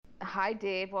Hi,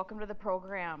 Dave. Welcome to the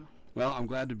program. Well, I'm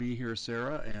glad to be here,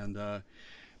 Sarah, and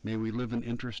may we live in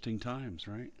interesting times,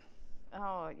 right?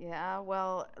 Oh, yeah.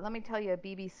 Well, let me tell you a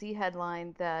BBC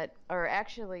headline that, or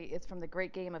actually, it's from the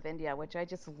Great Game of India, which I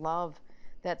just love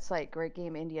that site,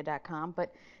 greatgameindia.com.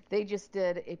 But they just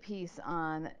did a piece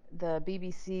on the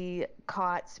BBC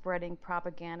caught spreading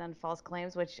propaganda and false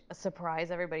claims, which surprise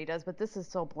everybody does. But this is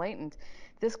so blatant.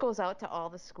 This goes out to all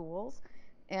the schools,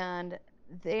 and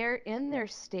they're in their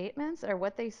statements, or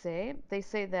what they say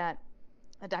that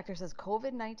a doctor says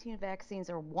COVID-19 vaccines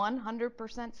are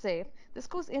 100% safe. This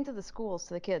goes into the schools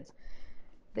to the kids.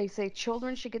 They say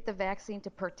children should get the vaccine to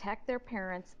protect their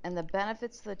parents, and the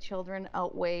benefits to the children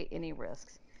outweigh any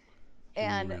risks. Any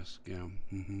And risk,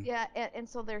 yeah. yeah, and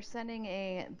so they're sending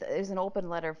there's an open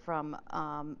letter from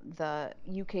the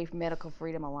UK Medical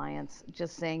Freedom Alliance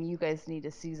just saying you guys need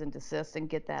to cease and desist and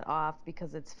get that off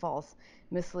because it's false,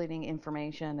 misleading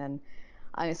information. And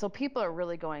I mean, so people are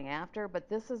really going after, but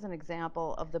this is an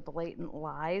example of the blatant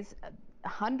lies.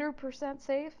 100%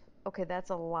 safe? Okay, that's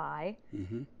a lie.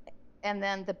 hmm And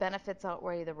then the benefits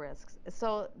outweigh the risks.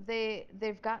 So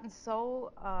they've gotten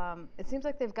so it seems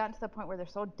like they've gotten to the point where they're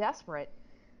so desperate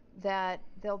that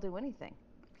they'll do anything.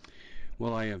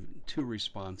 Well, I have two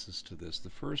responses to this. The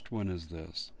first one is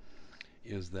this,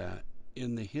 is that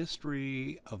in the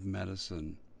history of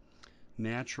medicine,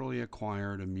 naturally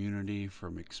acquired immunity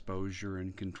from exposure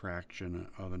and contraction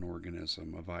of an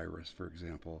organism, a virus, for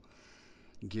example,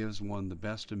 gives one the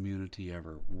best immunity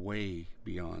ever, way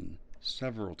beyond,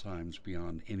 several times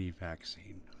beyond any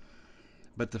vaccine.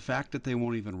 But the fact that they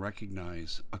won't even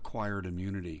recognize acquired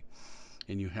immunity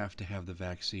and you have to have the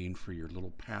vaccine for your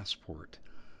little passport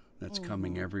that's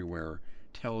coming Hmm. everywhere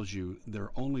tells you their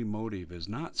only motive is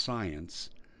not science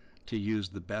to use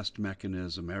the best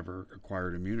mechanism ever,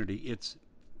 acquired immunity. It's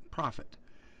profit.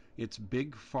 It's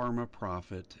big pharma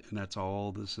profit, and that's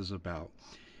all this is about.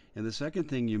 And the second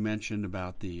thing you mentioned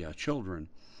about the children,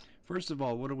 first of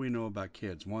all, what do we know about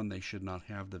kids? One, they should not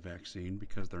have the vaccine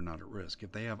because they're not at risk.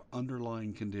 If they have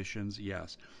underlying conditions,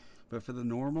 yes. But for the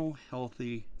normal,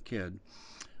 healthy kid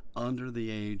under the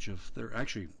age of 30,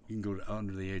 actually, you can go to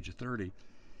under the age of 30,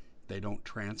 they don't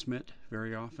transmit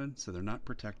very often, so they're not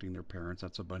protecting their parents.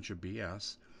 That's a bunch of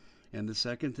BS. And the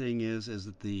second thing is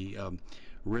that the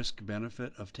risk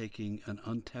benefit of taking an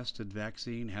untested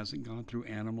vaccine hasn't gone through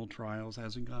animal trials,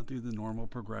 hasn't gone through the normal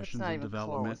It's progressions not of even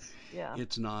development. close. Yeah.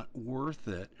 It's not worth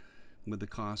it with the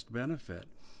cost benefit.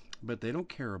 But they don't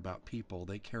care about people,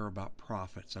 they care about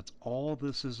profits. That's all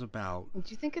this is about. Do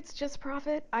you think it's just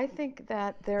profit? I think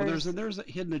that Well, there's there's a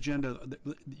hidden agenda.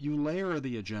 You layer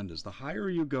the agendas. The higher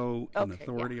you go in okay, yeah.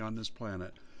 authority on this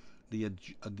planet, the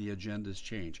agendas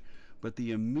change. But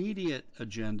the immediate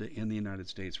agenda in the United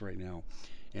States right now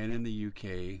and in the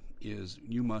UK is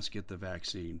you must get the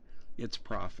vaccine. It's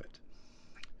profit.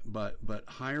 But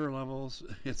higher levels,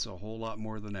 it's a whole lot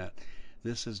more than that.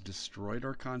 This has destroyed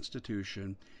our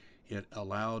Constitution. It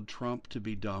allowed Trump to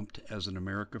be dumped as an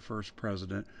America First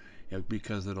president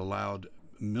because it allowed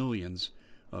millions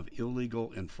of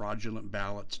illegal and fraudulent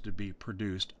ballots to be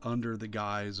produced under the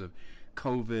guise of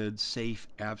COVID safe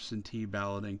absentee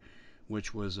balloting,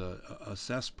 which was a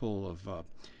cesspool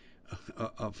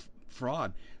of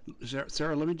fraud.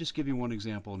 Sarah, let me just give you one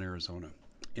example in Arizona.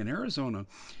 In Arizona,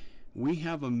 we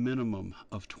have a minimum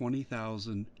of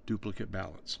 20,000 duplicate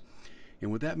ballots.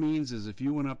 And what that means is if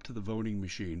you went up to the voting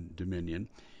machine, Dominion,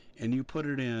 and you put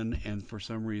it in and for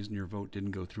some reason your vote didn't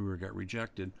go through or got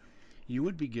rejected, you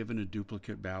would be given a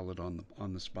duplicate ballot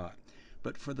on the spot.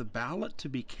 But for the ballot to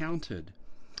be counted,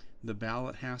 the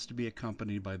ballot has to be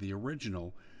accompanied by the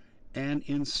original, and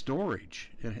in storage,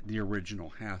 the original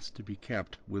has to be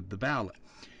kept with the ballot.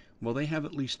 Well, they have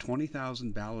at least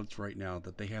 20,000 ballots right now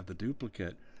that they have the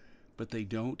duplicate, but they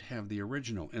don't have the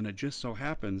original. And it just so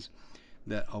happens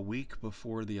that a week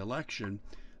before the election,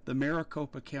 the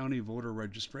Maricopa County voter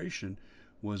registration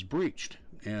was breached.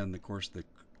 And of course, the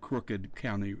crooked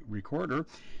county recorder,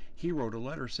 he wrote a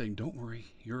letter saying, "Don't worry,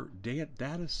 your data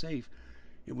is safe.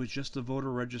 It was just the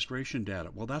voter registration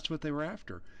data." Well, that's what they were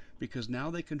after because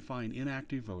now they can find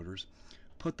inactive voters,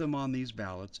 put them on these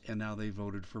ballots, and now they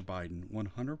voted for Biden.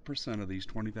 100% of these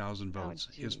 20,000 Oh, votes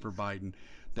is for geez. Biden.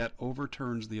 That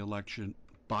overturns the election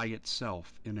by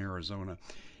itself in Arizona.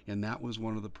 And that was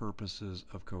one of the purposes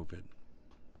of COVID.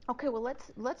 Okay, well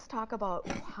let's talk about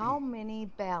how many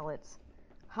ballots,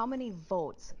 how many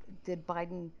votes did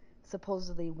Biden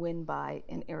supposedly win by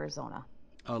in Arizona?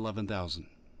 11,000.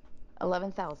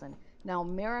 11,000. Now,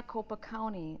 Maricopa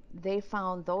County, they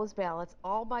found those ballots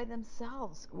all by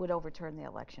themselves would overturn the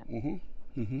election.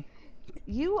 Mm-hmm. Mm-hmm.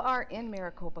 You are in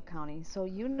Maricopa County, so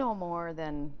you know more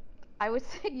than I would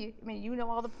say I mean, you know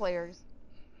all the players,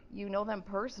 you know them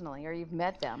personally, or you've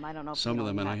met them. I don't know if Some of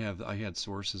them, you're and not. I had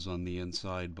sources on the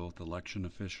inside, both election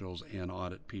officials and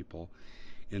audit people,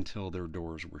 until their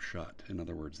doors were shut. In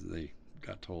other words, they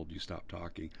got told you stop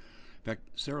talking. In fact,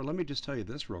 Sarah, let me just tell you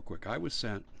this real quick. I was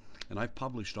sent, and I've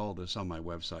published all this on my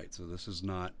website, so this is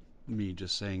not me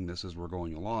just saying this as we're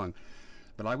going along,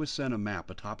 but I was sent a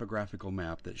map, a topographical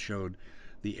map that showed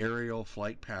the aerial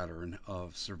flight pattern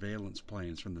of surveillance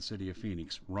planes from the city of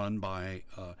Phoenix run by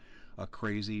a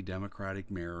crazy Democratic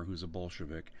mayor who's a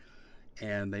Bolshevik,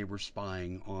 and they were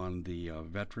spying on the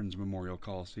Veterans Memorial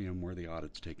Coliseum where the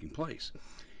audit's taking place.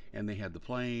 And they had the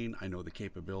plane. I know the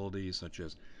capabilities such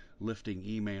as lifting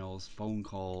emails, phone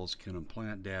calls, can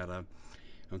implant data.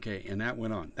 Okay, and that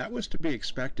went on. That was to be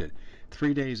expected.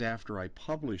 3 days after I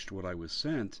published what I was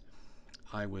sent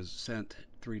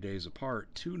 3 days apart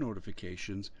two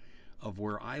notifications of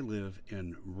where I live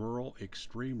in rural,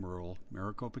 extreme rural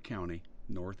Maricopa County,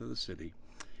 north of the city.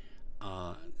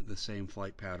 The same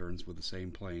flight patterns with the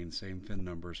same plane, same VIN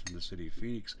numbers from the city of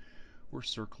Phoenix were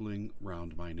circling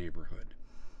around my neighborhood.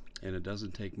 And it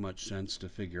doesn't take much sense to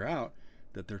figure out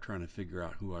that they're trying to figure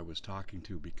out who I was talking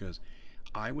to, because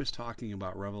I was talking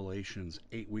about revelations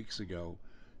 8 weeks ago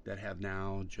that have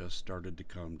now just started to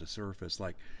come to surface.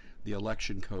 Like the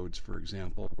election codes, for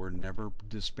example, were never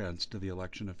dispensed to the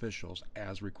election officials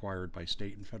as required by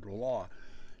state and federal law.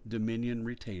 Dominion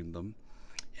retained them,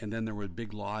 and then there were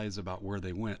big lies about where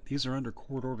they went. These are under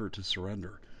court order to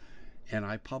surrender. And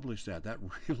I published that. That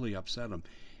really upset them.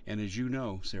 And as you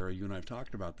know, Sarah, you and I have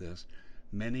talked about this.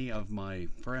 Many of my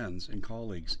friends and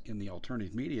colleagues in the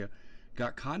alternative media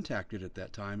got contacted at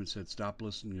that time and said, stop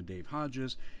listening to Dave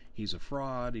Hodges. He's a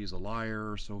fraud. He's a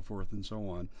liar, so forth and so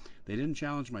on. They didn't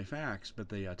challenge my facts, but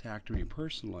they attacked me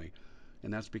personally.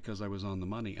 And that's because I was on the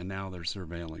money. And now they're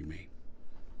surveilling me.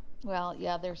 Well,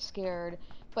 yeah, they're scared,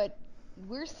 but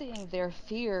we're seeing their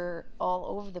fear all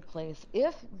over the place.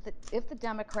 If the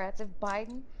Democrats, if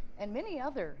Biden and many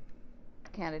other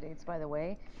candidates, by the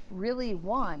way, really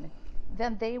won,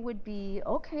 then they would be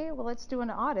okay. Well, let's do an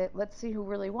audit. Let's see who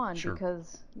really won, Sure.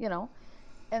 because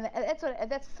and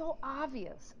that's so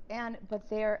obvious. And but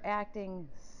they're acting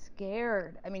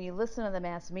scared. I mean, you listen to the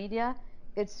mass media,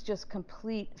 it's just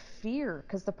complete fear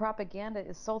because the propaganda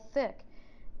is so thick.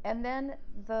 And then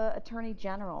the Attorney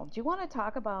General. Do you want to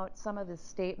talk about some of his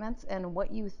statements and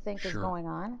what you think is Sure. going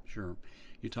on? Sure.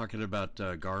 You're talking about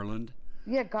Garland?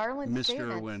 Yeah, Garland's Mr.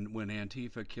 statements. When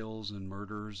Antifa kills and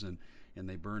murders and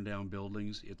they burn down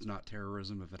buildings, it's not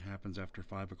terrorism if it happens after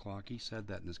 5 o'clock. He said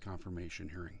that in his confirmation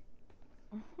hearing.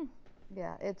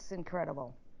 Yeah, it's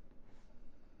incredible.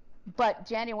 But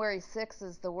January 6th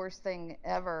is the worst thing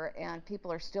ever, and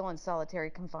people are still in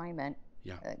solitary confinement.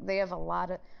 Yeah. They have a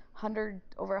lot of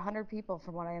over 100 people,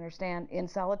 from what I understand, in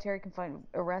solitary confinement,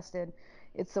 arrested.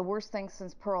 It's the worst thing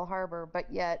since Pearl Harbor.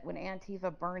 But yet, when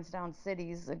Antifa burns down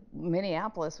cities,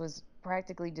 Minneapolis was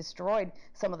practically destroyed.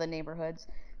 Some of the neighborhoods.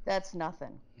 That's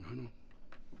nothing. I know.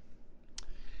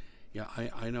 Yeah,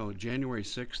 I know. January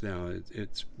 6th now,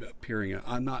 it's appearing.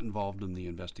 I'm not involved in the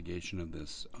investigation of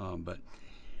this, but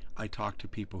I talk to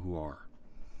people who are.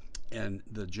 And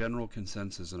the general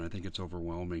consensus, and I think it's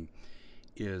overwhelming,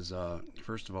 is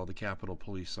first of all, the Capitol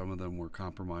Police, some of them were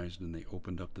compromised and they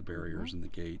opened up the Hmm. barriers and the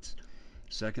gates.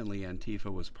 Secondly,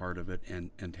 Antifa was part of it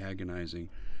and antagonizing.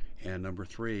 And number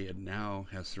three, it now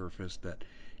has surfaced that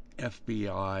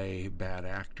FBI bad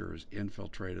actors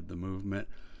infiltrated the movement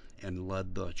and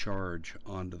led the charge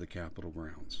onto the Capitol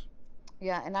grounds.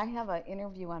 Yeah, and I have an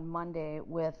interview on Monday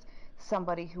with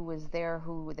somebody who was there,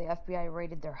 who the FBI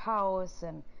raided their house,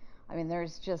 and I mean,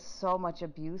 there's just so much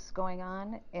abuse going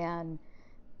on, and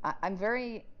I'm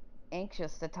very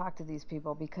anxious to talk to these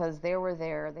people because they were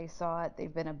there, they saw it,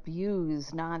 they've been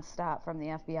abused nonstop from the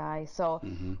FBI. So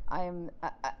Mm-hmm.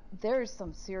 there's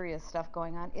some serious stuff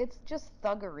going on. It's just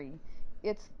thuggery.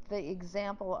 It's the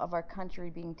example of our country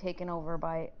being taken over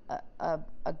by a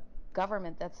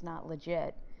government that's not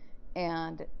legit,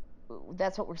 and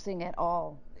that's what we're seeing at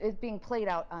all. It's being played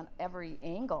out on every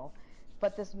angle,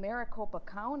 but this Maricopa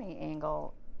County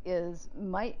angle is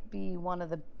might be one of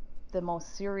the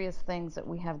most serious things that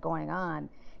we have going on,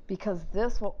 because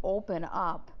this will open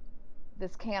up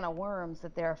this can of worms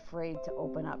that they're afraid to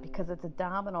open up, because it's a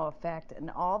domino effect, and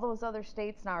all those other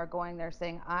states now are going there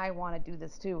saying, I want to do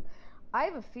this too. I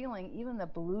have a feeling even the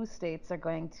blue states are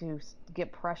going to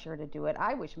get pressure to do it.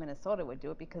 I wish Minnesota would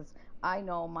do it, because I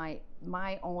know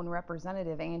my own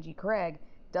representative Angie Craig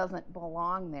doesn't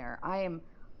belong there. I am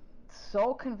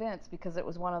so convinced, because it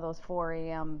was one of those 4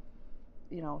 a.m.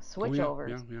 Oh yeah, switchovers.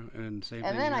 yeah, yeah. And same And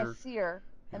thing then I here. see her.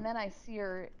 And then I see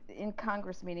her in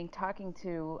Congress meeting talking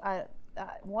to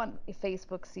one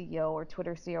Facebook CEO or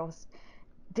Twitter CEO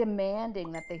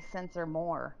demanding that they censor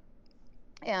more.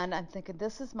 And I'm thinking,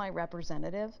 this is my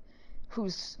representative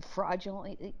who's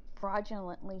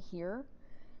fraudulently here.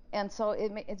 And so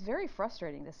it's very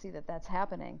frustrating to see that that's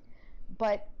happening.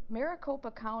 But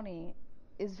Maricopa County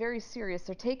is very serious.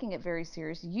 They're taking it very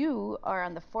serious. You are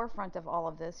on the forefront of all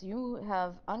of this. You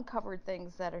have uncovered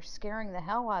things that are scaring the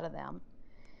hell out of them.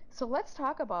 So let's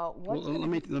talk about Well, what's going to let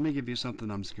me be. let me give you something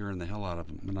I'm scaring the hell out of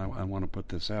them, and I want to put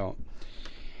this out.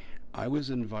 I was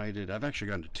invited. I've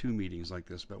actually gone to two meetings like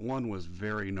this, but one was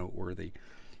very noteworthy.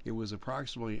 It was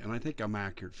approximately, and I think I'm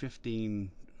accurate,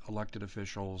 15 elected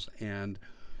officials and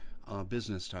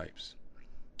business types.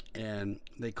 And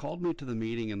they called me to the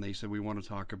meeting and they said, we want to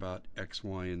talk about X,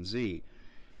 Y, and Z.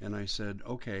 And I said,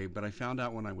 okay. But I found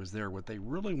out when I was there what they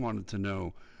really wanted to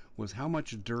know was how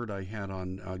much dirt I had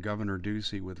on Governor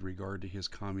Ducey with regard to his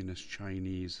communist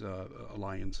Chinese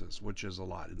alliances, which is a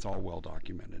lot. It's all well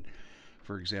documented.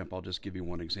 For example, I'll just give you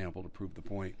one example to prove the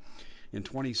point. In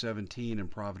 2017 in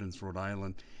Providence, Rhode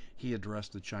Island, he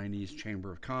addressed the Chinese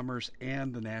Chamber of Commerce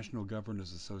and the National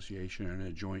Governors Association in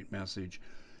a joint message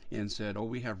and said, oh,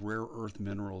 we have rare earth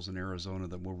minerals in Arizona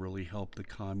that will really help the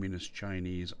communist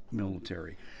Chinese Mhm.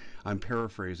 military. I'm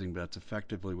paraphrasing, but that's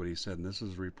effectively what he said, and this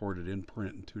is reported in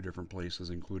print in two different places,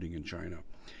 including in China.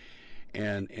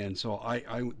 And so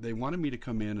they wanted me to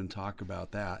come in and talk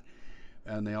about that,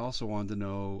 and they also wanted to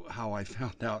know how I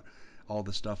found out all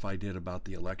the stuff I did about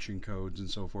the election codes and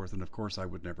so forth. And of course, I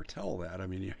would never tell that. I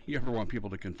mean, you ever want people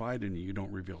to confide in you, you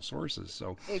don't reveal sources.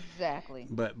 So, Exactly.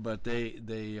 but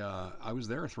they I was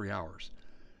there 3 hours,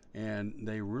 and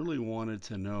they really wanted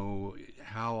to know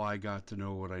how I got to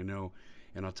know what I know.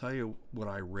 And I'll tell you what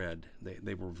I read.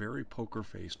 They were very poker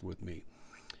faced with me.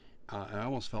 I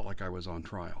almost felt like I was on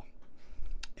trial.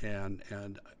 And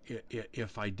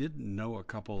if I didn't know a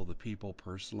couple of the people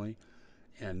personally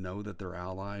and know that they're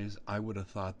allies, I would have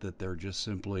thought that they're just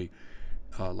simply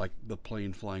like the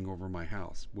plane flying over my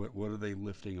house. What are they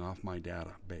lifting off my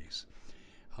database?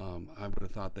 I would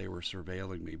have thought they were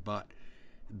surveilling me, but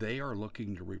they are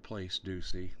looking to replace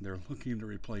Ducey. They're looking to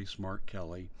replace Mark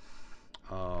Kelly,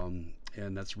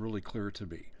 and that's really clear to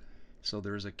me. So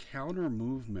there's a counter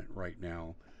movement right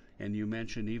now, and you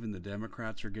mentioned even the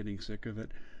Democrats are getting sick of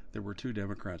it. There were two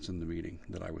Democrats in the meeting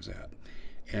that I was at,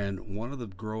 and one of the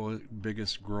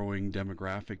biggest growing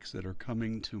demographics that are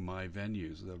coming to my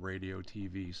venues, the radio,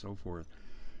 TV, so forth,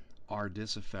 are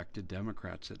disaffected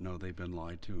Democrats that know they've been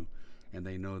lied to, and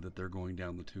they know that they're going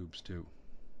down the tubes too.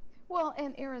 Well,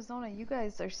 in Arizona, you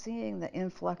guys are seeing the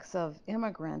influx of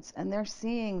immigrants and they're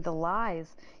seeing the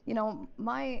lies. You know,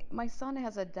 my son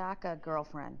has a DACA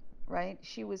girlfriend, right?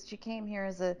 She came here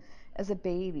as a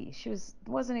baby. She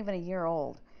wasn't even a year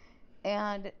old.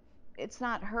 And it's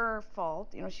not her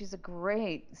fault. You know, she's a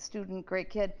great student, great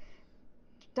kid.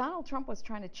 Donald Trump was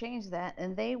trying to change that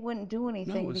and they wouldn't do No, it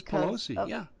anything was because Pelosi. of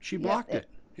Yeah, she yeah, blocked it.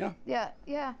 Yeah, yeah,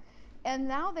 yeah. And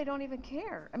now they don't even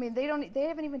care. I mean, they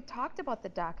haven't even talked about the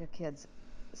DACA kids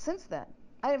since then.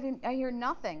 I hear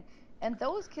nothing. And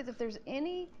those kids, if there's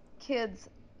any kids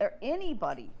or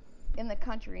anybody in the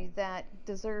country that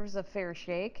deserves a fair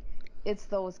shake, it's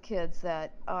those kids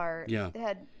that are yeah,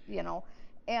 had,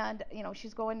 and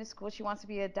she's going to school, she wants to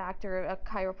be a doctor, a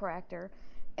chiropractor.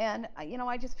 And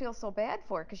I just feel so bad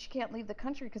for her because she can't leave the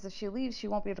country because if she leaves, she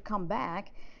won't be able to come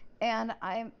back. And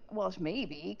well,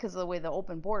 maybe because of the way the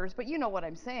open borders, but you know what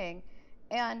I'm saying.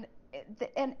 And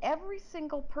and every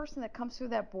single person that comes through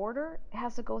that border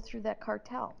has to go through that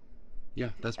cartel. yeah,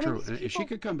 that's I mean, true. these And she people,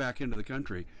 could come back into the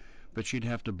country, but she'd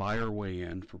have to buy her way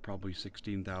in for probably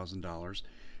 $16,000.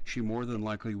 She more than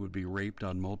likely would be raped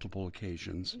on multiple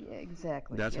occasions. yeah,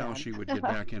 exactly, That's how yeah. she would get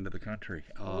back into the country.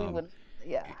 We wouldn't,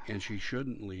 yeah. And she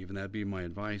shouldn't leave, and that'd be my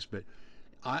advice. But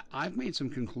I've made some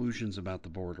conclusions about the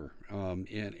border, and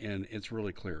it's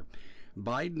really clear.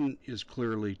 Biden is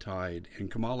clearly tied, and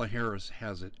Kamala Harris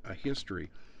has a history.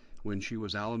 When she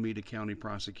was Alameda County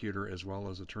prosecutor as well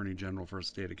as Attorney General for the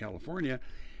state of California,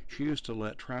 she used to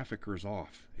let traffickers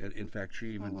off. In fact,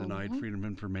 she even denied Hmm. freedom of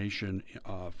information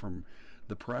from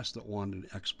the press that wanted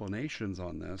explanations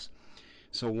on this.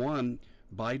 So, one,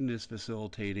 Biden is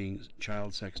facilitating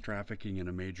child sex trafficking in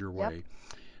a major Yep. way.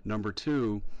 Number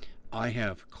two, I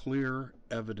have clear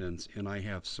evidence and I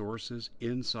have sources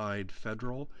inside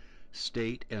federal,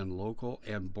 state, and local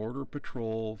and border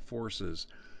patrol forces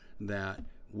that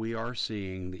we are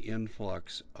seeing the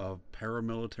influx of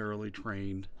paramilitarily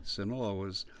trained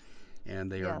Sinaloas, and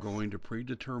they are Yes. going to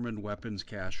predetermined weapons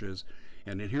caches.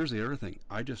 And here's the other thing: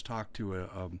 I just talked to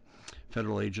a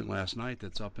federal agent last night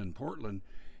that's up in Portland,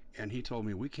 And he told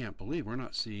me, we can't believe we're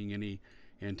not seeing any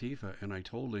Antifa. And I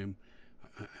told him,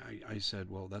 I said,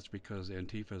 well, that's because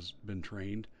Antifa's been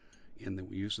trained in the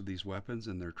use of these weapons,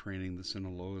 and they're training the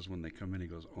Sinaloas when they come in. He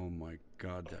goes, oh my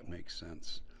God, that makes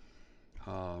sense.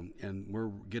 And we're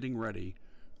getting ready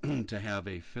to have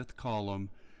a fifth column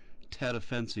Tet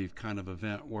offensive kind of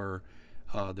event where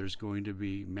there's going to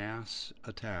be mass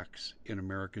attacks in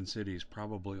American cities,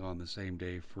 probably on the same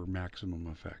day for maximum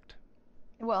effect.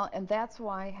 Well, and that's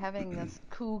why having this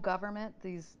coup government,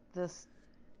 this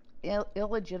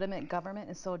illegitimate government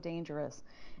is so dangerous.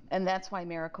 And that's why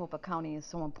Maricopa County is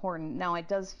so important. Now, it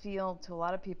does feel to a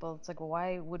lot of people, it's like, well,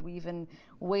 why would we even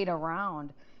wait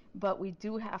around? But we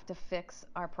do have to fix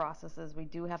our processes. We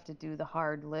do have to do the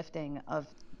hard lifting of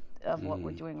what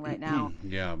we're Mm. doing right now.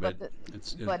 Yeah, but But the,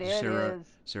 it's but it Sarah. is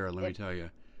Sarah, let me it. tell you,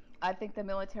 I think the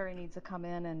military needs to come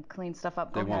in and clean stuff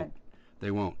up. Go they won't. ahead.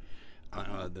 They won't.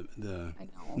 The I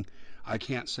know. I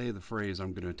can't say the phrase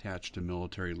I'm going to attach to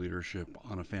military leadership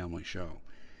on a family show,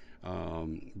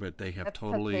 but they have That's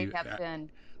because they totally have been,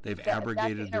 they've not to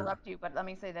abrogated their. interrupt you, but let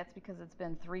me say that's because it's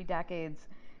been 3 decades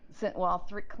since, well,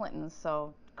 three Clintons,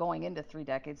 so going into 3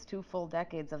 decades, 2 full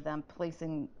decades of them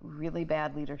placing really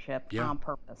bad leadership Yeah, on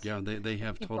purpose. yeah, they Let's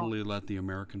have keep going. totally let the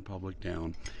American public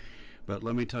down. But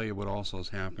let me tell you what also is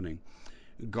happening.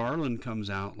 Garland comes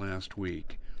out last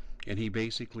week, and he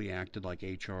basically acted like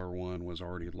HR 1 was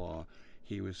already law.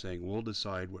 He was saying, we'll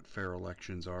decide what fair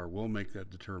elections are. We'll make that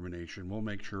determination. We'll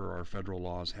make sure our federal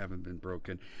laws haven't been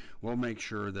broken. We'll make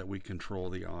sure that we control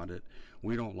the audit.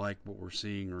 We don't like what we're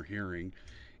seeing or hearing,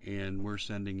 and we're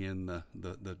sending in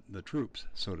the troops,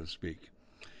 so to speak.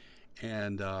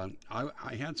 And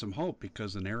I had some hope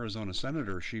because an Arizona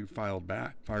senator, she fired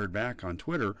back on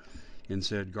Twitter and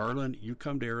said, Garland, you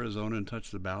come to Arizona and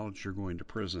touch the ballots, you're going to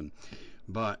prison.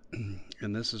 But,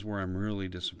 and this is where I'm really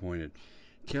disappointed,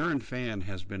 Karen Fann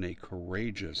has been a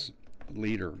courageous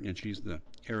leader, and she's the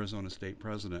Arizona state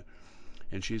president,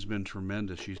 and she's been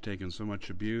tremendous. She's taken so much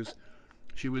abuse.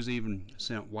 She was even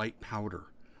sent white powder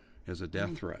as a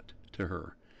death Mm. threat to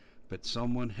her. But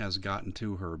someone has gotten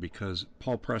to her because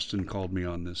Paul Preston called me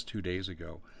on this 2 days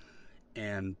ago.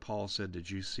 And Paul said, did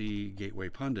you see Gateway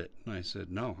Pundit? And I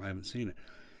said, no, I haven't seen it.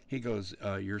 He goes,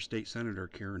 your state senator,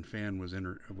 Karen Fann, was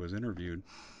interviewed.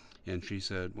 And she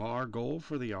said, well, our goal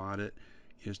for the audit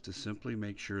is to simply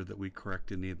make sure that we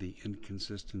correct any of the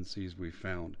inconsistencies we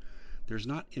found. There's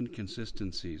not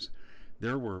inconsistencies.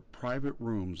 There were private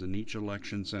rooms in each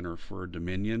election center for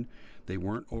Dominion. They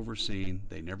weren't overseen.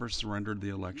 They never surrendered the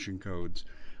election codes.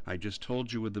 I just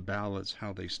told you with the ballots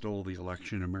how they stole the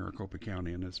election in Maricopa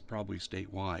County, and it's probably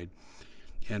statewide.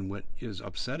 And what is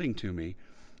upsetting to me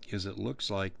is it looks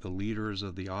like the leaders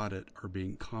of the audit are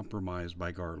being compromised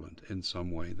by Garland in some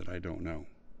way that I don't know.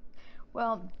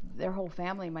 Well, their whole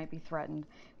family might be threatened.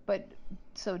 But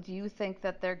so do you think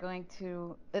that they're going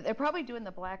to, they're probably doing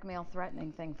the blackmail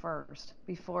threatening thing first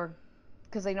before,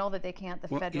 because they know that they can't, the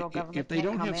Well, federal if government they can't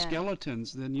don't come have in.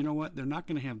 skeletons, then you know what? They're not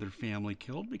going to have their family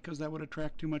killed because that would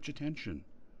attract too much attention.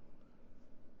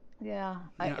 Yeah,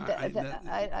 Yeah,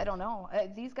 I don't know.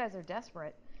 These guys are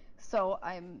desperate. So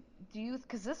do you,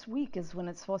 because this week is when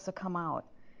it's supposed to come out.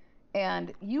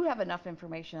 And you have enough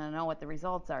information to know what the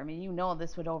results are. I mean, you know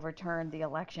this would overturn the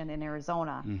election in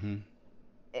Arizona. mm-hmm.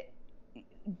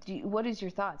 It, what is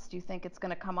your thoughts? Do you think it's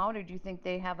going to come out, or do you think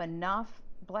they have enough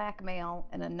blackmail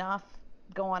and enough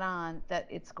going on that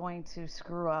it's going to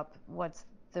screw up what's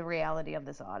the reality of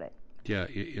this audit? Yeah,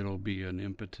 it'll be an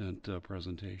impotent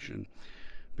presentation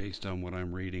based on what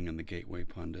I'm reading in the Gateway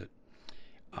Pundit.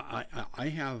 I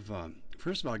have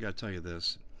first of all, I got to tell you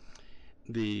this: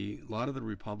 a lot of the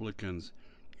Republicans,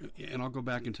 and I'll go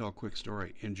back and tell a quick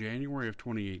story. In January of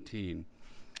 2018,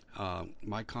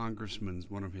 my congressman,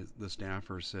 one of the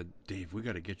staffers, said, "Dave, we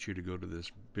got to get you to go to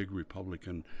this big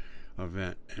Republican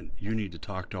event, and you need to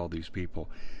talk to all these people."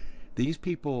 These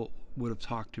people would have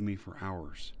talked to me for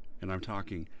hours, and I'm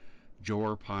talking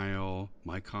Joe Arpaio,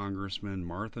 my congressman,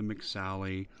 Martha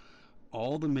McSally,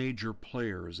 all the major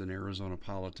players in Arizona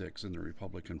politics in the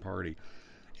Republican Party,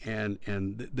 and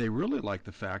they really liked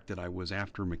the fact that I was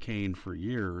after McCain for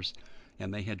years,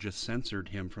 and they had just censored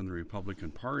him from the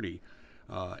Republican Party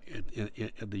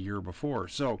the year before.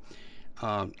 So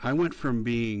I went from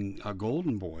being a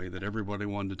golden boy that everybody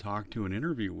wanted to talk to and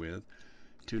interview with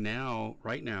to now,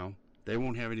 right now, they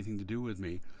won't have anything to do with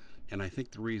me. And I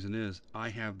think the reason is I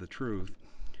have the truth.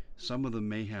 Some of them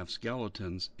may have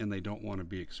skeletons and they don't want to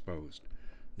be exposed.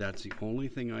 That's the only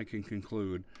thing I can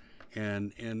conclude.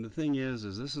 And the thing is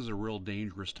this is a real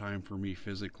dangerous time for me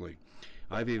physically.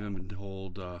 I've even been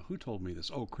told, who told me this?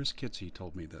 Oh, Chris Kitsy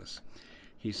told me this.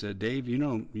 He said, Dave, you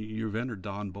know, you've entered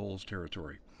Don Bowles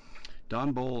territory.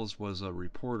 Don Bowles was a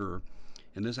reporter,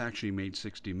 and this actually made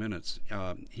 60 Minutes.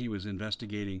 He was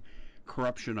investigating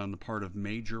corruption on the part of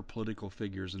major political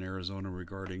figures in Arizona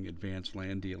regarding advanced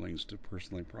land dealings to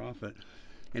personally profit.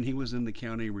 And he was in the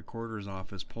county recorder's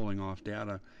office pulling off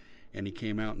data, and he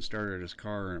came out and started his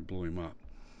car, and it blew him up.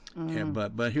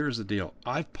 Mm. But here's the deal: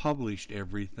 I've published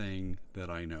everything that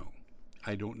I know.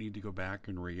 I don't need to go back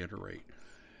and reiterate.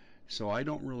 So I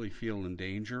don't really feel in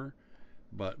danger,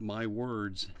 but my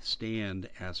words stand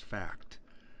as fact.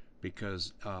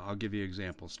 Because I'll give you an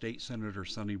example. State Senator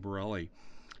Sonny Borelli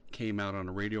came out on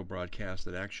a radio broadcast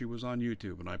that actually was on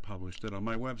YouTube, and I published it on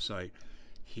my website.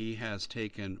 He has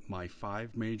taken my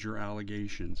 5 major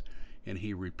allegations and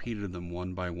he repeated them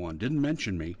one by one. Didn't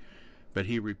mention me, but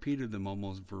he repeated them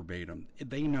almost verbatim.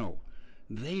 They know.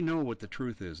 They know what the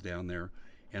truth is down there,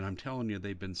 and I'm telling you,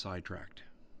 they've been sidetracked.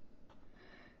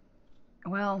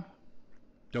 Well,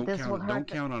 this will Don't hurt.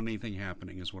 count on anything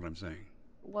happening, is what I'm saying.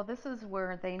 Well, this is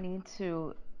where they need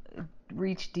to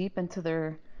reach deep into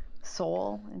their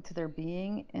soul, into their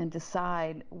being, and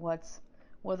decide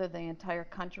whether the entire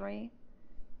country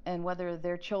and whether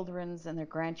their children's and their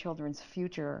grandchildren's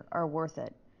future are worth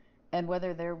it, and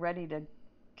whether they're ready to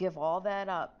give all that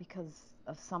up because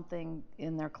of something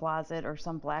in their closet or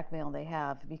some blackmail they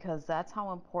have, because that's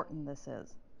how important this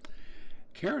is.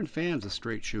 Karen Fan's a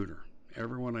straight shooter.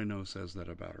 Everyone I know says that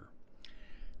about her.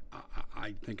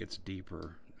 I think it's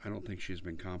deeper. I don't think she's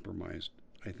been compromised.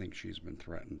 I think she's been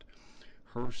threatened.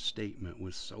 Her statement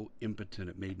was so impotent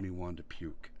it made me want to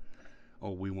puke.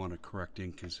 Oh, we want to correct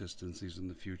inconsistencies in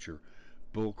the future.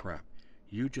 Bullcrap.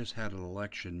 You just had an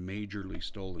election majorly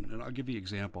stolen. And I'll give you an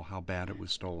example how bad it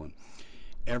was stolen.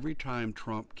 Every time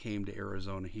Trump came to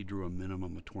Arizona, he drew a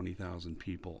minimum of 20,000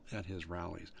 people at his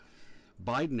rallies.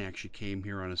 Biden actually came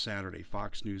here on a Saturday.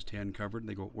 Fox News 10 covered. And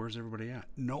they go, where's everybody at?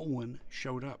 No one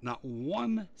showed up. Not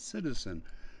one citizen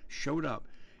showed up.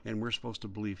 And we're supposed to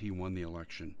believe he won the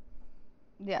election.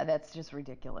 Yeah, that's just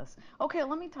ridiculous. Okay,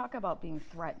 let me talk about being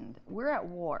threatened. We're at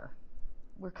war.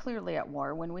 We're clearly at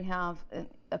war when we have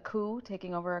a coup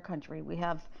taking over our country. We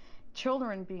have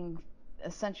children being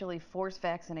essentially forced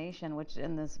vaccination, which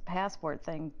in this passport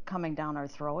thing coming down our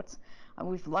throats.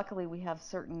 We've luckily we have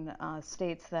certain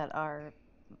states that are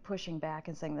pushing back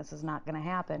and saying this is not going to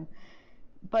happen.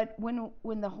 But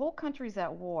when the whole country's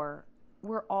at war,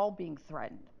 we're all being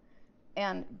threatened,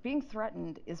 and being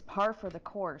threatened is par for the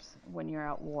course when you're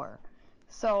at war.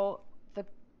 So the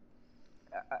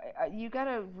you got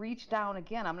to reach down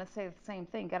again. I'm going to say the same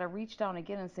thing. Got to reach down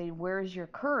again and say, where's your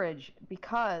courage?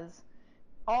 Because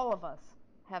all of us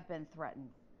have been threatened.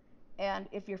 And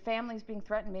if your family's being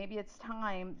threatened, maybe it's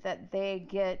time that they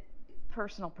get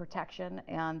personal protection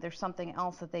and there's something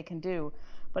else that they can do.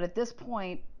 But at this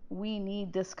point, we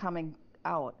need this coming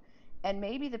out. And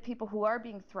maybe the people who are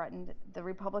being threatened, the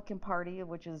Republican Party,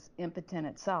 which is impotent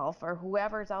itself, or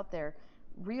whoever's out there,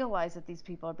 realize that these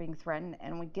people are being threatened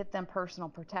and we get them personal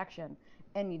protection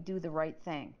and you do the right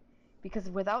thing. Because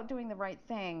without doing the right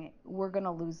thing, we're going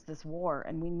to lose this war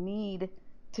and we need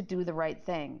to do the right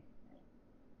thing.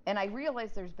 And I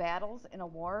realize there's battles in a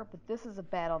war, but this is a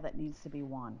battle that needs to be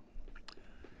won.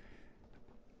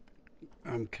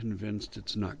 I'm convinced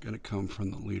it's not going to come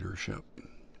from the leadership.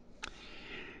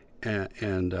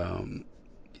 And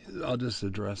I'll just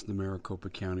address the Maricopa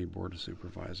County Board of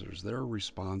Supervisors. They're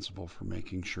responsible for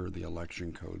making sure the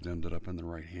election codes ended up in the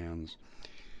right hands.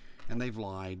 And they've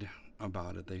lied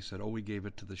about it. They said, oh, we gave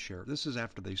it to the sheriff. This is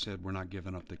after they said we're not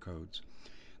giving up the codes.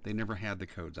 They never had the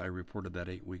codes. I reported that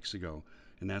 8 weeks ago.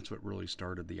 And that's what really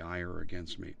started the ire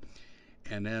against me.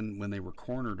 And then when they were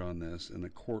cornered on this and the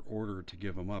court ordered to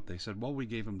give them up, they said, well, we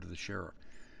gave them to the sheriff.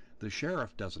 The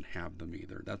sheriff doesn't have them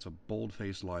either. That's a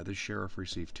bold-faced lie. The sheriff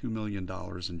received $2 million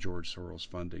in George Soros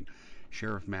funding.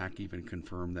 Sheriff Mack even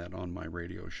confirmed that on my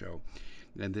radio show.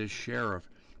 And this sheriff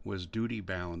was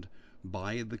duty-bound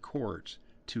by the courts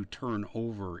to turn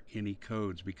over any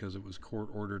codes because it was court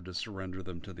ordered to surrender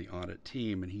them to the audit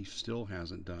team, and he still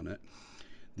hasn't done it.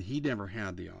 He never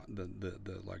had the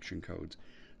election codes,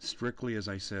 strictly, as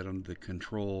I said, under the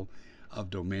control of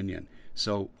Dominion.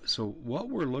 So what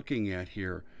we're looking at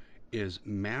here is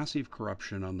massive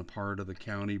corruption on the part of the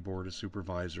county board of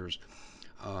supervisors,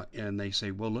 and they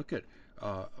say, well, look at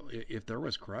if there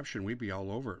was corruption, we'd be all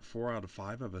over it. 4 out of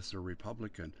 5 of us are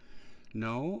Republican.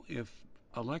 No, if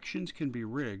elections can be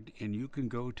rigged and you can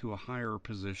go to a higher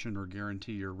position or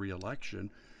guarantee your reelection,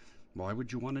 why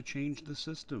would you want to change the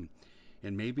system?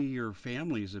 And maybe your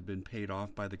families have been paid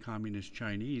off by the communist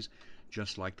Chinese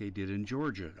just like they did in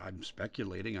Georgia. I'm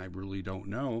speculating, I really don't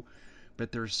know.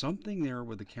 But there's something there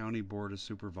with the county board of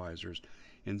supervisors.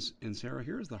 And Sarah,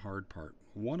 here's the hard part.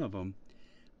 One of them,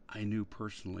 I knew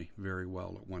personally very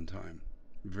well at one time,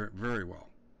 very, very well.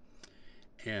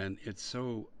 And it's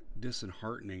so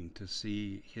disheartening to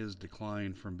see his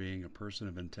decline from being a person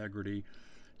of integrity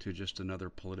to just another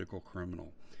political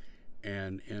criminal.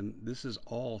 And this is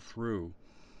all through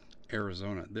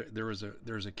Arizona. There's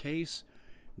a case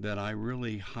that I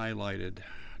really highlighted.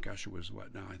 Gosh, it was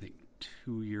what now? I think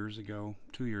 2 years ago.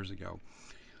 2 years ago.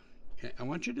 I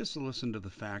want you just to listen to the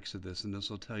facts of this, and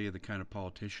this will tell you the kind of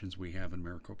politicians we have in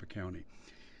Maricopa County.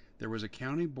 There was a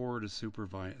county board of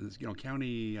supervisors,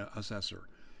 county assessor.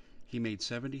 He made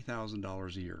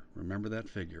 $70,000 a year. Remember that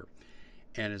figure.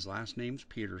 And his last name's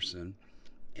Peterson.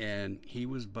 And he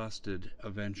was busted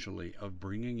eventually of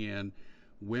bringing in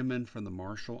women from the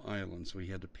Marshall Islands. So he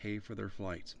had to pay for their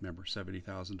flights. Remember,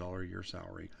 $70,000 a year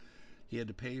salary. He had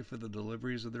to pay for the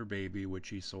deliveries of their baby, which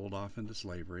he sold off into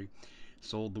slavery,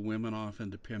 sold the women off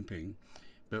into pimping.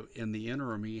 But in the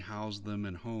interim, he housed them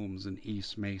in homes in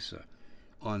East Mesa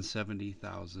on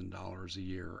 $70,000 a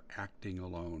year, acting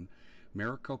alone.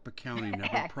 Maricopa County never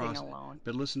Acting alone.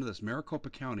 but listen to this, Maricopa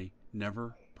County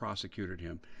never prosecuted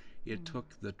him. It Mm.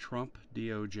 took the Trump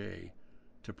DOJ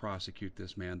to prosecute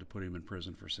this man to put him in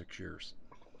prison for 6 years.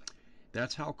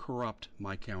 That's how corrupt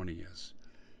my county is.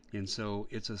 And so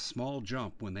it's a small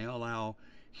jump when they allow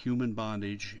human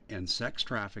bondage and sex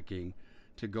trafficking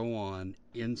to go on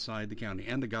inside the county.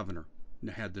 And the governor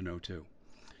had to know too.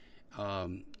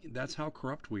 That's how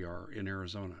corrupt we are in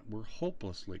Arizona. We're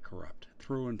hopelessly corrupt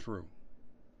through and through.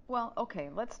 Well, okay,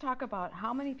 let's talk about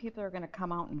how many people are going to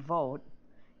come out and vote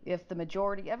if the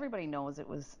majority, everybody knows it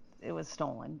was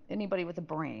stolen. Anybody with a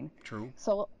brain. True.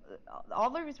 So all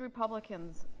these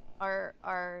Republicans are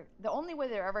the only way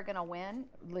they're ever going to win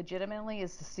legitimately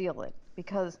is to steal it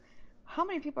because how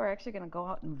many people are actually going to go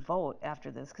out and vote after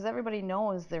this? Because everybody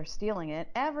knows they're stealing it.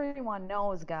 Everyone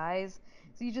knows, guys.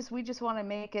 So we just want to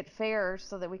make it fair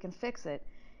so that we can fix it.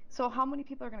 So how many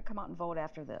people are going to come out and vote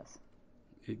after this?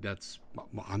 That's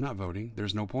well, I'm not voting.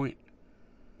 There's no point.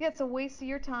 Yeah, it's a waste of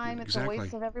your time. It's a waste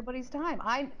Exactly. of everybody's time.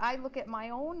 I look at my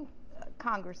own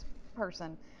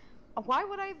congressperson. Why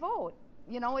would I vote?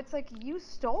 It's like you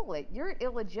stole it. You're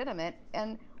illegitimate.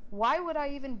 And why would I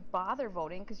even bother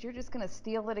voting? Because you're just going to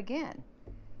steal it again.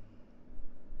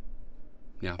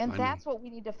 Yeah, And I know. that's what we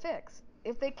need to fix.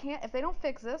 If they don't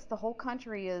fix this, the whole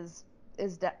country is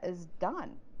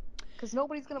done. Because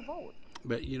nobody's going to vote.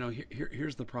 But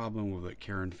here's the problem with what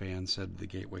Karen Fan said to the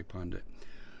Gateway Pundit.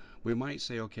 We might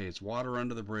say, okay, it's water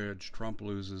under the bridge. Trump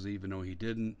loses, even though he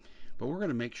didn't. But we're going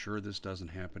to make sure this doesn't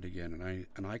happen again.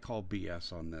 And I call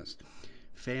BS on this.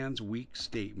 Fan's weak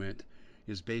statement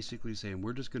is basically saying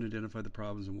we're just going to identify the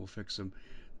problems and we'll fix them.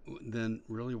 Then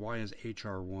really, why is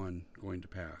HR 1 going to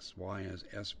pass? Why is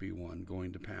SB 1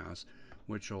 going to pass?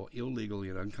 Which will illegally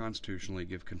and unconstitutionally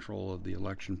give control of the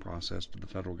election process to the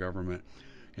federal government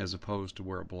as opposed to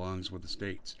where it belongs with the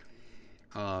states.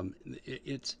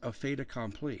 It's a fait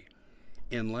accompli.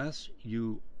 Unless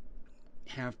you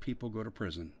have people go to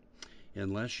prison,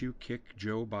 unless you kick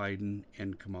Joe Biden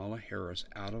and Kamala Harris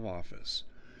out of office,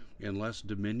 unless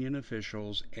Dominion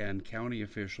officials and county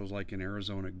officials, like in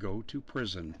Arizona, go to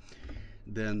prison,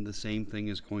 then the same thing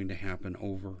is going to happen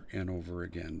over and over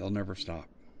again. They'll never stop.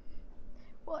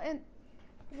 Well, and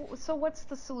so what's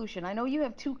the solution? I know you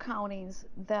have two counties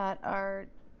that are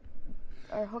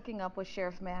hooking up with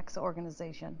Sheriff Mack's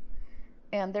organization,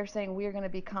 and they're saying we are going to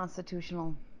be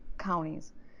constitutional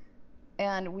counties,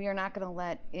 and we are not going to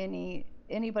let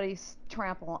anybody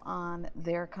trample on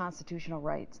their constitutional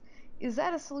rights. Is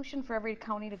that a solution for every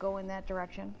county to go in that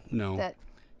direction? No, That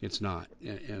it's not.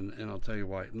 And I'll tell you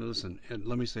why. Listen, and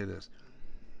let me say this.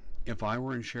 If I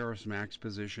were in Sheriff Mack's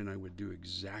position, I would do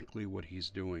exactly what he's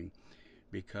doing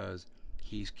because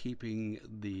he's keeping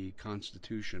the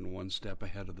Constitution one step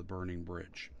ahead of the burning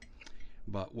bridge.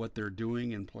 But what they're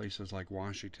doing in places like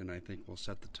Washington, I think, will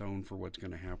set the tone for what's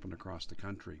going to happen across the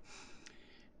country.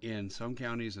 In some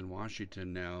counties in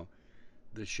Washington now,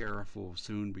 the sheriff will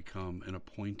soon become an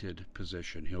appointed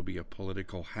position. He'll be a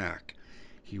political hack.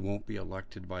 He won't be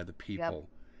elected by the yep, people.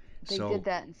 they did So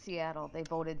that in Seattle. They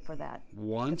voted for that. The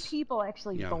once, people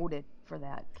actually yeah, voted for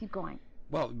that. Keep going.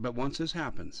 but once this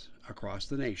happens across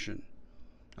the nation,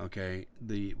 okay,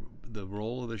 the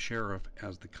role of the sheriff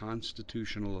as the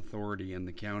constitutional authority in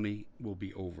the county will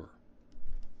be over.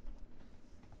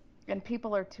 And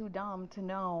people are too dumb to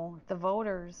know the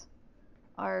voters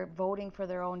are voting for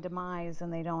their own demise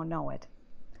and they don't know it.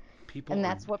 People And are,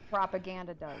 that's what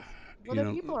propaganda does. Well, you the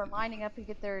know, people are lining up to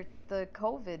get the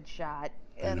COVID shot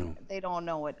I and know. they don't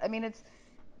know it. I mean, it's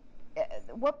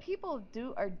what people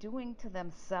are doing to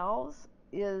themselves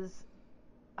is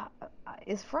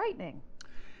frightening.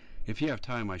 If you have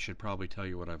time, I should probably tell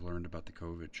you what I've learned about the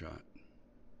COVID shot.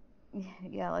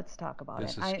 Yeah, let's talk about it.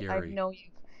 This is I scary. know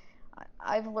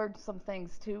I've learned some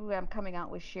things too. I'm coming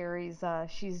out with Sherry's.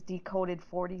 She's decoded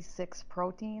 46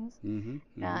 proteins, Mm-hmm.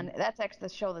 Mm-hmm. and that's actually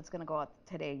the show that's going to go out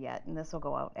today yet, and this will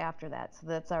go out after that. So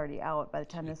that's already out by the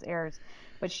time this airs.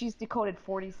 But she's decoded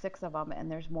 46 of them, and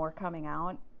there's more coming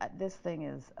out. This thing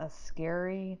is a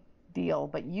scary deal,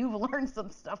 but you've learned some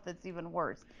stuff that's even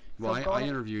worse. Well, So go I ahead.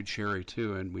 interviewed Sherry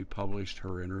too, and we published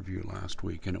her interview last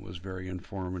week, and it was very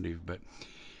informative. But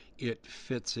it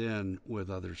fits in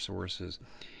with other sources.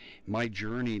 My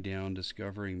journey down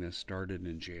discovering this started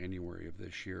in January of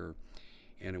this year,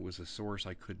 and it was a source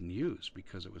I couldn't use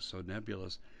because it was so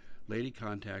nebulous. Lady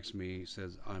contacts me,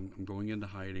 says, I'm going into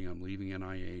hiding, I'm leaving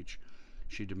NIH.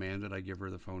 She demanded I give her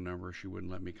the phone number. She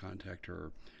wouldn't let me contact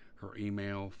her. Her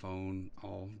email, phone,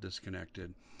 all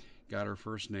disconnected. Got her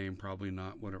first name, probably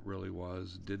not what it really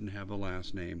was. Didn't have a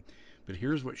last name. But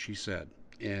here's what she said.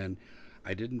 And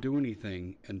I didn't do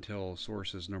anything until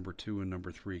sources number 2 and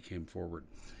number 3 came forward.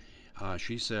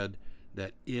 She said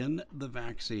that in the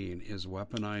vaccine is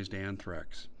weaponized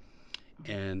anthrax,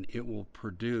 and it will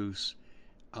produce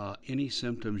any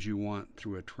symptoms you want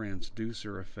through a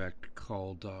transducer effect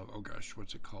called, oh gosh,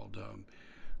 what's it called?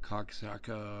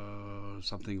 Coxsackie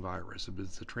something virus.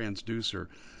 It's a transducer,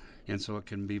 and so it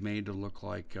can be made to look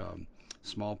like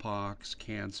smallpox,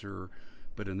 cancer,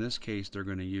 but in this case, they're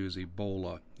going to use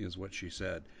Ebola, is what she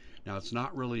said. Now, it's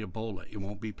not really Ebola, it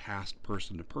won't be passed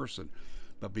person to person,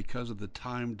 but because of the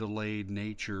time delayed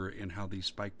nature and how these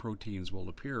spike proteins will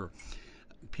appear,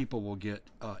 people will get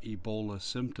Ebola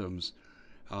symptoms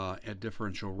at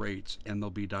differential rates, and they'll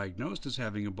be diagnosed as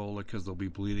having Ebola because they'll be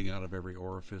bleeding out of every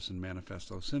orifice and manifest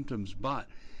those symptoms. But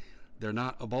they're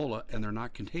not Ebola and they're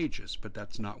not contagious, but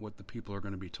that's not what the people are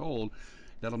going to be told.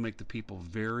 That'll make the people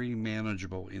very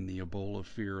manageable in the Ebola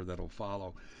fear that'll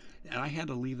follow. And I had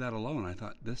to leave that alone. I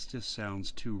thought, this just sounds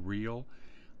too real.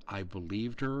 I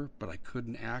believed her, but I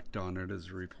couldn't act on it as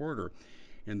a reporter.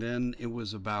 And then it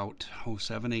was about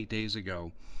 7, 8 days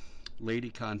ago.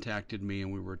 Lady contacted me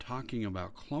and we were talking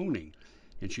about cloning.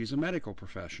 And she's a medical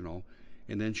professional.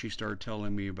 And then she started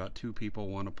telling me about two people,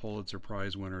 one a Pulitzer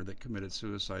Prize winner that committed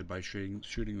suicide by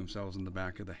shooting themselves in the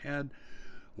back of the head.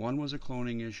 One was a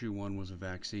cloning issue, one was a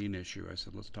vaccine issue. I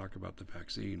said, let's talk about the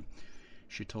vaccine.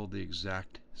 She told the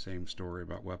exact same story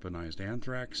about weaponized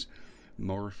anthrax,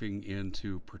 morphing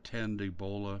into pretend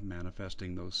Ebola,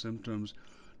 manifesting those symptoms,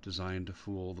 designed to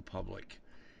fool the public.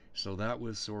 So that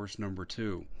was source number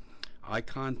 2. I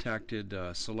contacted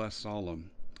Celeste Solom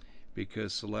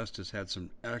because Celeste has had some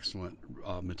excellent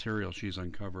material she's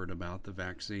uncovered about the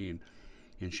vaccine,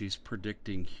 and she's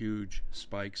predicting huge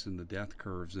spikes in the death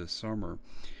curves this summer.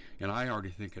 And I already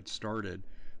think it started,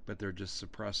 but they're just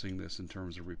suppressing this in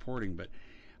terms of reporting. But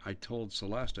I told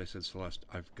Celeste, I said, Celeste,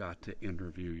 I've got to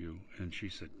interview you. And she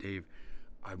said, Dave,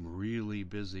 I'm really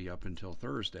busy up until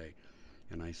Thursday.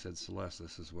 And I said, Celeste,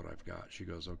 this is what I've got. She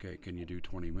goes, okay, can you do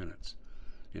 20 minutes?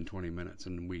 In 20 minutes.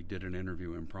 And we did an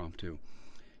interview impromptu.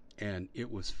 And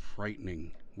it was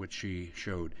frightening what she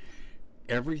showed.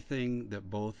 Everything that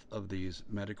both of these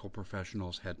medical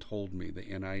professionals had told me, the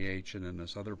NIH and then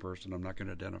this other person, I'm not going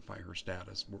to identify her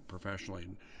status professionally,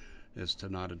 is to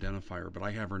not identify her, but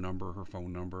I have her number, her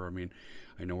phone number. I mean,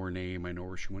 I know her name, I know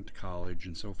where she went to college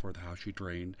and so forth, how she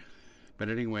trained. But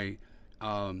anyway,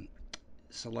 um,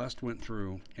 Celeste went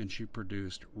through and she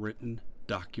produced written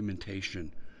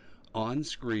documentation on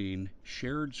screen,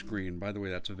 shared screen. By the way,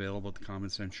 that's available at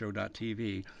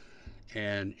thecommonsenseshow.tv.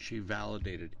 And she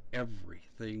validated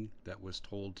everything that was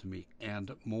told to me and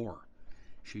more.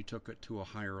 She took it to a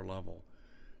higher level.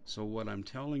 So, what I'm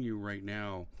telling you right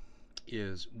now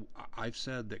is I've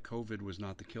said that COVID was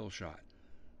not the kill shot.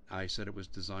 I said it was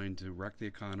designed to wreck the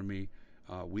economy,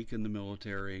 weaken the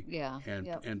military, Yeah,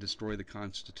 yep. and destroy the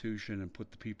Constitution and put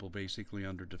the people basically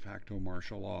under de facto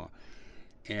martial law.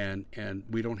 And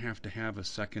we don't have to have a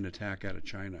second attack out of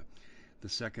China. The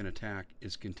second attack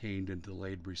is contained in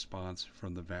delayed response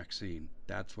from the vaccine.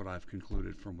 That's what I've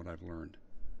concluded from what I've learned.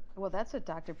 Well, that's what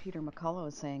Dr. Peter McCullough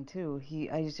is saying too.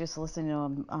 I was just listening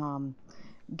to him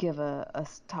give a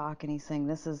talk, and he's saying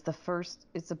this is the first.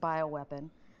 It's a bioweapon,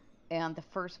 and the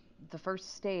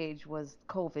first stage was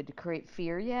COVID to create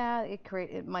fear. Yeah,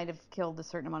 it might have killed a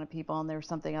certain amount of people, and there's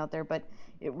something out there, but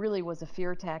it really was a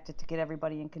fear tactic to get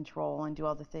everybody in control and do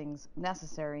all the things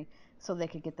necessary so they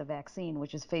could get the vaccine,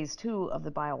 which is phase 2 of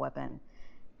the bioweapon.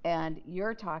 And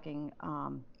you're talking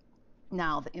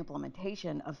now the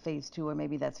implementation of phase 2, or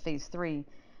maybe that's phase 3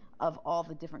 of all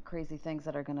the different crazy things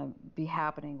that are going to be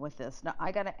happening with this. Now,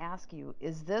 I got to ask you,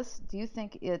 do you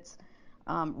think it's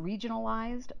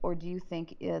regionalized, or do you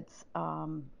think it's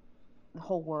the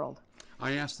whole world?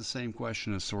 I asked the same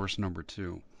question as source number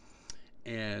two,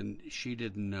 and she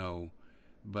didn't know,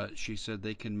 but she said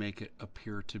they can make it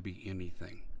appear to be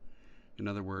anything. In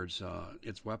other words,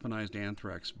 it's weaponized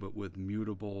anthrax, but with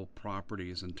mutable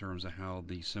properties in terms of how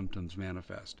the symptoms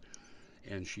manifest.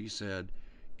 And she said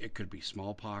it could be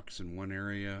smallpox in one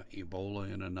area,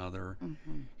 Ebola in another,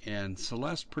 Hmm. and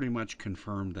Celeste pretty much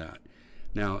confirmed that.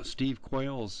 Now, Steve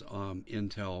Quayle's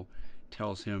intel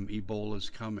tells him Ebola's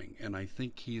coming, and I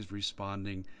think he's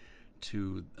responding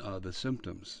to the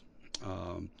symptoms.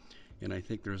 Um, and I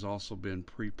think there's also been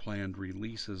pre planned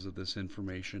releases of this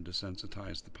information to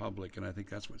sensitize the public, and I think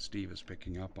that's what Steve is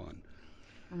picking up on.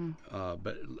 Mm.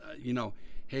 But,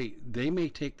 hey, they may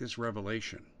take this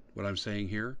revelation, what I'm saying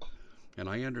here, and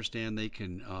I understand they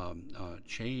can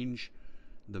change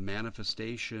the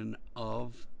manifestation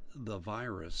of the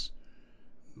virus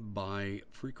by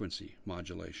frequency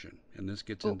modulation. And this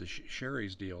gets Oh, into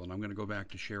Sherry's deal, and I'm going to go back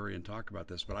to Sherry and talk about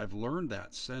this. But I've learned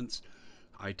that since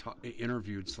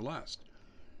interviewed Celeste.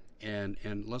 And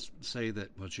let's say that,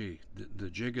 well, gee, the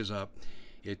jig is up.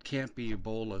 It can't be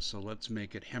Ebola, so let's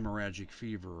make it hemorrhagic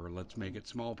fever or let's make it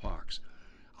smallpox.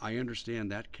 I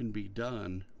understand that can be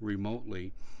done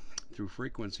remotely through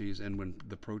frequencies, and when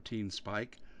the proteins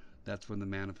spike, that's when the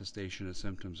manifestation of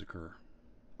symptoms occur.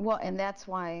 well, and that's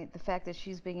why the fact that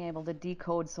she's being able to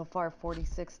decode so far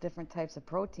 46 different types of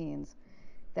proteins,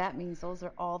 that means those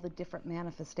are all the different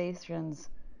manifestations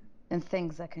and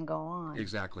things that can go on.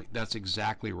 Exactly. That's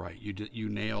exactly right. You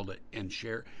nailed it. And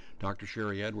Dr.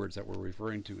 Sherry Edwards that we're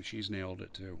referring to, she's nailed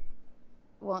it too.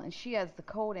 Well, and she has the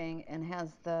coding and has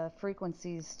the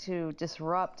frequencies to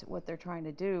disrupt what they're trying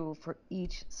to do for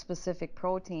each specific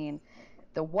protein.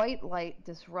 The white light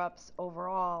disrupts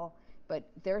overall, but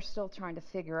they're still trying to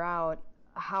figure out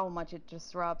how much it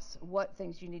disrupts, what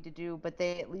things you need to do, but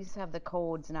they at least have the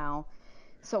codes now.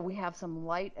 So we have some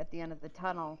light at the end of the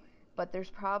tunnel, but there's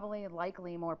probably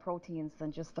likely more proteins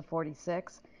than just the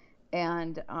 46.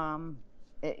 And,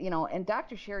 and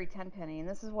Dr. Sherry Tenpenny, and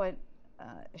this is what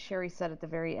Sherry said at the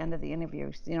very end of the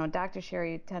interview. Dr.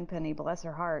 Sherry Tenpenny, bless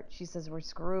her heart, she says, we're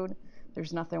screwed.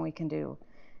 There's nothing we can do.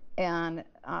 And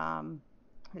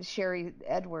Sherry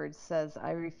Edwards says,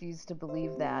 I refuse to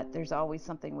believe that. There's always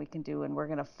something we can do, and we're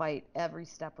going to fight every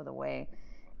step of the way.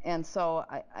 And so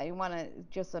I want to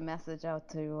just a message out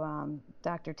to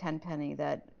Dr. Tenpenny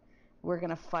that we're going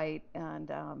to fight and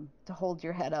to hold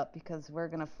your head up because we're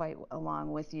going to fight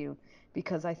along with you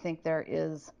because I think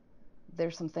there's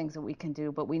some things that we can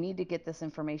do, but we need to get this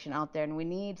information out there, and we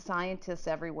need scientists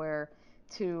everywhere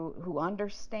to who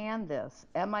understand this.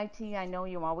 MIT, I know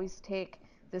you always take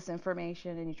this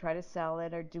information and you try to sell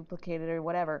it or duplicate it or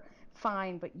whatever.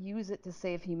 Fine, but use it to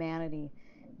save humanity.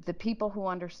 The people who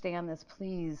understand this,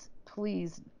 please,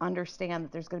 please understand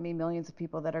that there's going to be millions of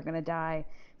people that are going to die.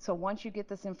 So once you get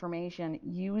this information,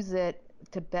 use it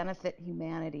to benefit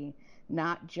humanity,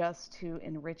 not just to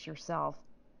enrich yourself.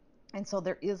 And so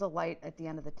there is a light at the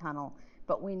end of the tunnel,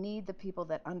 but we need the people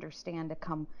that understand to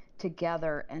come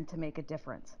together and to make a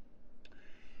difference.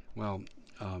 Well,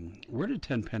 where did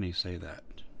Tenpenny say that?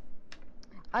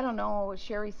 I don't know.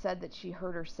 Sherry said that she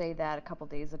heard her say that a couple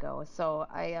days ago, so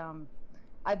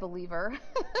I believe her.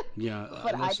 Yeah,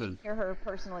 But I didn't listen, hear her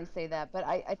personally say that. But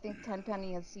I think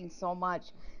Tenpenny has seen so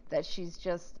much that she's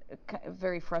just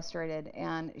very frustrated,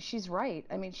 and she's right.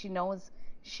 I mean, she knows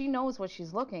what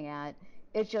she's looking at.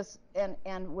 It's just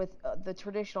and with the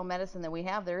traditional medicine that we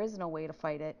have, there is no way to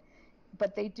fight it.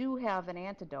 But they do have an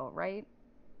antidote, right?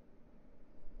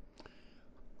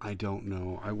 I don't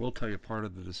know. I will tell you part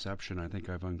of the deception. I think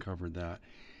I've uncovered that.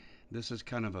 This is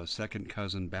kind of a second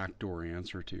cousin backdoor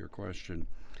answer to your question.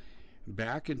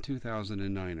 Back in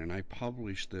 2009, and I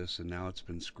published this, and now it's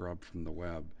been scrubbed from the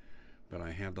web, but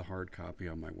I have the hard copy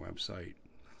on my website.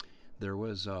 There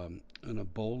was an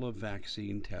Ebola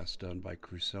vaccine test done by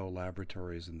Crusoe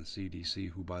Laboratories in the CDC,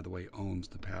 who, by the way, owns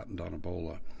the patent on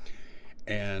Ebola.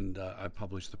 And I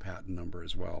published the patent number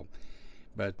as well.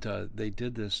 But they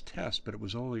did this test, but it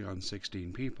was only on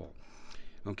 16 people.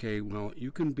 Okay, well, you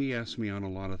can BS me on a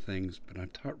lot of things, but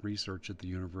I've taught research at the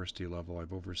university level.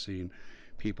 I've overseen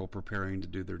people preparing to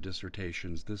do their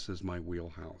dissertations. This is my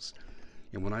wheelhouse.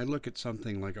 And when I look at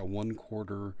something like a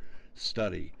 1/4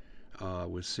 study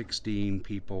with 16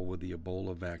 people with the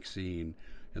Ebola vaccine,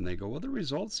 and they go, well, the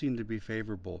results seem to be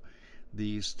favorable.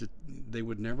 These they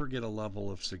would never get a level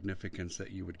of significance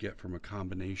that you would get from a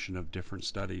combination of different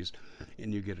studies,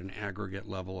 and you get an aggregate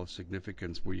level of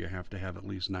significance where you have to have at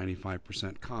least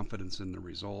 95% confidence in the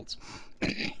results.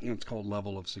 It's called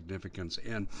level of significance,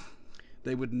 and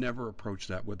they would never approach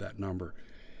that with that number.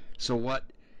 So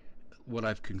what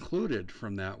I've concluded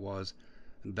from that was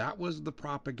the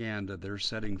propaganda they're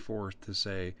setting forth to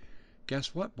say,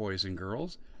 guess what, boys and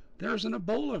girls? There's an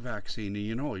Ebola vaccine, and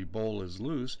you know Ebola is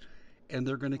loose, and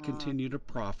they're going to Uh, continue to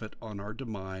profit on our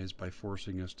demise by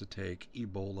forcing us to take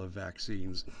Ebola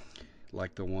vaccines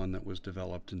like the one that was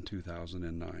developed in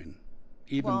 2009,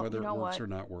 even well, you whether it know works what? or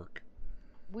not work.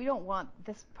 We don't want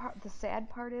this part. The sad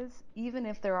part is, even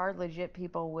if there are legit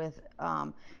people with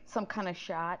some kind of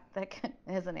shot that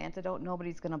has an antidote,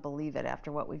 nobody's going to believe it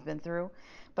after what we've been through.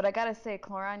 But I got to say,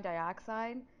 chlorine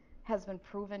dioxide has been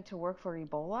proven to work for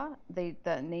Ebola.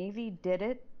 The Navy did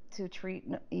it to treat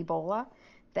Ebola.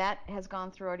 That has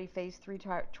gone through already phase three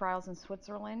trials in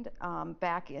Switzerland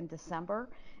back in December.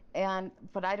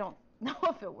 But I don't know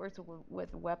if it works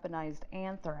with weaponized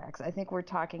anthrax. I think we're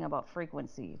talking about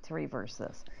frequency to reverse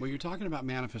this. Well, you're talking about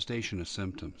manifestation of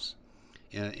symptoms.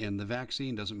 And the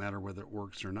vaccine doesn't matter whether it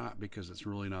works or not because it's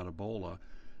really not Ebola.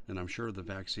 And I'm sure the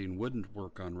vaccine wouldn't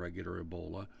work on regular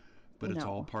Ebola, but it's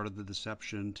all No. part of the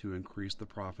deception to increase the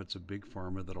profits of big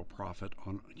pharma that'll profit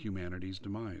on humanity's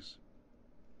demise.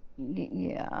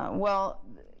 Yeah. Well,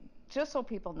 just so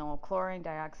people know, chlorine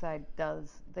dioxide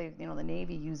does. The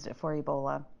Navy used it for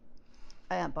Ebola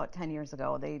about 10 years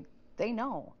ago. They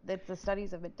know that the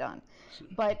studies have been done,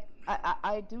 but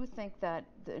I do think that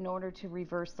in order to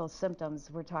reverse those symptoms,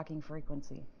 we're talking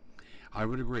frequency. I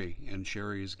would agree, and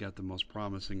Sherry's got the most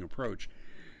promising approach.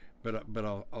 But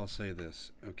I'll say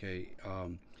this, okay?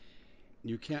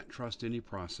 You can't trust any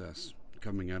process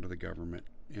coming out of the government,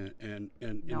 and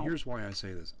No. here's why I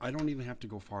say this. I don't even have to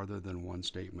go farther than one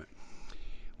statement.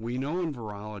 We know in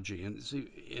virology, and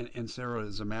see, and Sarah,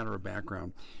 as a matter of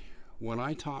background, when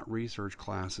I taught research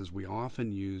classes, we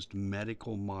often used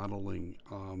medical modeling,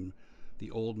 the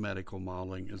old medical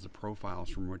modeling, as the profiles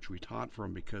from which we taught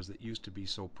from because it used to be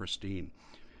so pristine.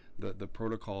 The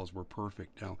protocols were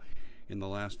perfect. Now, in the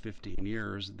last 15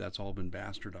 years, that's all been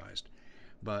bastardized.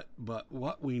 But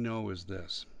what we know is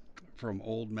this from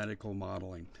old medical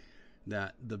modeling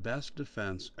that the best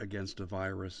defense against a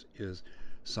virus is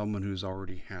someone who's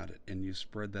already had it, and you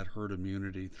spread that herd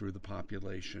immunity through the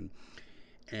population,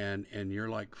 and you're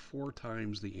like 4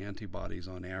 times the antibodies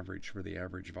on average for the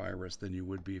average virus than you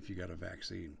would be if you got a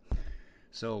vaccine.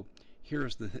 So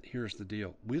here's the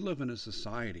deal. We live in a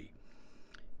society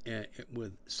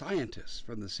with scientists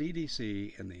from the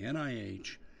CDC and the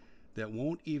NIH that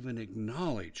won't even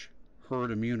acknowledge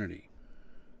herd immunity.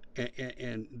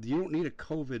 And you don't need a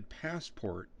COVID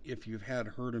passport if you've had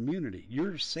herd immunity.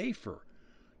 You're safer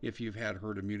if you've had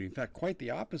herd immunity. In fact, quite the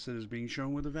opposite is being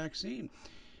shown with the vaccine.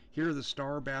 Here, the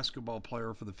star basketball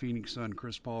player for the Phoenix Sun,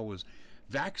 Chris Paul, was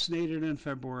vaccinated in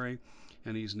February,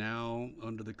 and he's now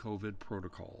under the COVID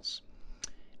protocols.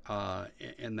 Uh,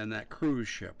 and then that cruise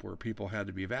ship where people had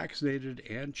to be vaccinated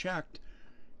and checked,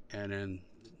 and then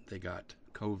they got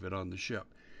COVID on the ship.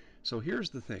 So here's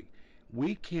the thing.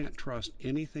 We can't trust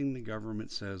anything the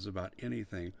government says about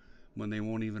anything when they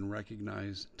won't even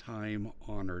recognize time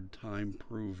honored, time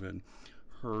proven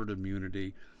herd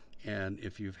immunity. And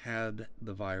if you've had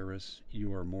the virus,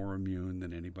 you are more immune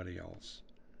than anybody else.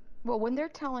 Well, when they're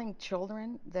telling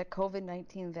children that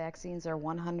COVID-19 vaccines are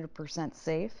 100%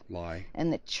 safe Lie.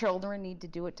 and that children need to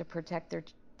do it to protect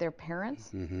their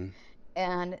parents, Mm-hmm.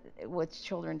 and which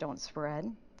children don't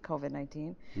spread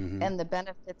COVID-19, Mm-hmm. and the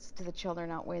benefits to the children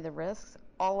outweigh the risks,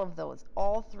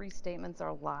 all three statements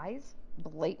are lies,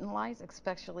 blatant lies,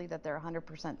 especially that they're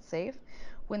 100% safe.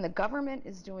 When the government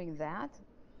is doing that,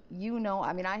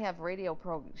 I mean, I have radio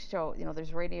show,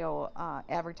 there's radio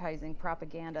advertising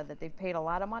propaganda that they've paid a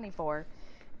lot of money for,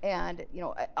 and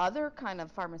other kind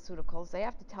of pharmaceuticals, they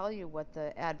have to tell you what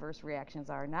the adverse reactions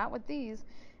are, not with these.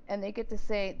 And they get to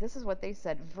say, this is what they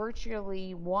said,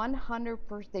 virtually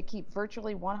 100%, they keep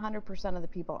virtually 100% of the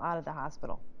people out of the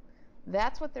hospital.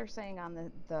 That's what they're saying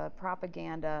on the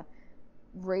propaganda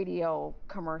radio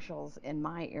commercials in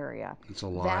my area. It's a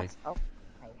lie. That's a lie.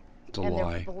 It's a And they're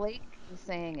lie. blatantly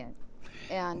saying it.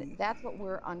 And that's what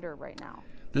we're under right now.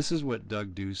 This is what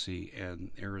Doug Ducey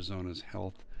and Arizona's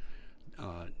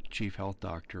chief health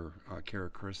doctor, Kara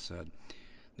Chris, said.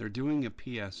 They're doing a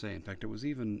PSA. In fact, it was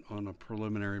even on a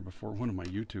preliminary before one of my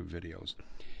YouTube videos.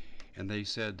 And they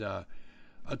said,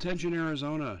 attention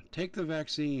Arizona, take the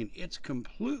vaccine. It's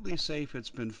completely safe. It's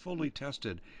been fully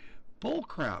tested. Bull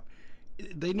crap.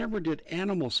 They never did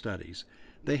animal studies.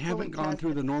 They Fully haven't gone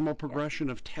through tested. the normal Yeah. progression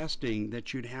of testing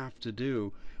that you'd have to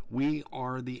do. We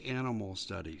are the animal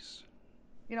studies.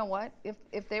 You know what?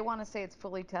 If they want to say it's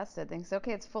fully tested, they say,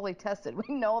 okay, it's fully tested.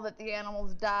 We know that the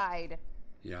animals died.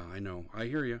 Yeah, I know. I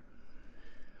hear you.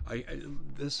 I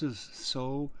this is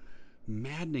so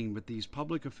maddening. But these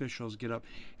public officials get up.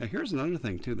 Now, here's another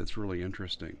thing, too, that's really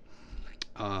interesting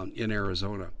in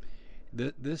Arizona.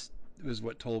 This is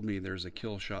what told me there's a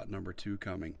kill shot number two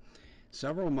coming.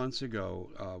 Several months ago,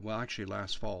 well, actually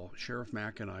last fall, Sheriff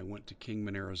Mack and I went to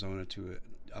Kingman, Arizona to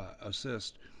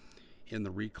assist in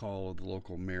the recall of the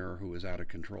local mayor who was out of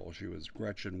control. She was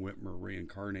Gretchen Whitmer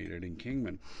reincarnated in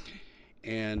Kingman.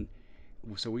 And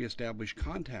so we established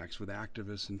contacts with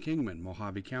activists in Kingman,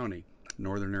 Mojave County,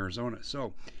 northern Arizona.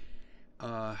 So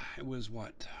it was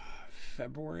what,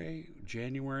 February,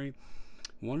 January?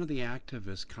 One of the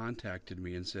activists contacted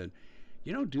me and said,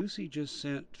 you know, Ducey just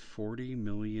sent $40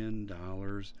 million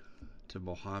to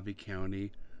Mojave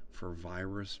County for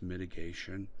virus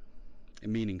mitigation,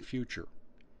 meaning future.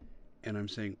 And I'm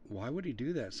saying, why would he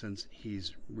do that since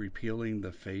he's repealing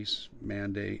the face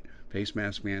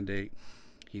mask mandate?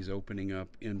 He's opening up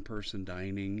in person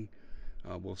dining.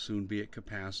 We'll soon be at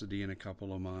capacity in a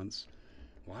couple of months.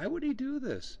 Why would he do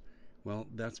this? Well,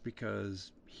 that's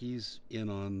because he's in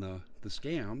on the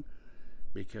scam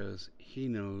because he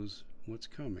knows what's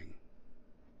coming.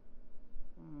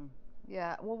 Mm.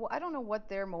 Yeah. Well, I don't know what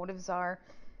their motives are.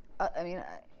 I mean,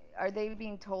 are they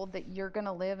being told that you're going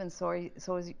to live and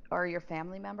are your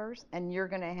family members and you're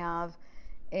going to have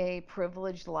a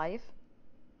privileged life?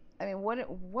 I mean,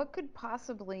 what could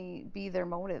possibly be their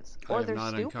motives? I Or have they're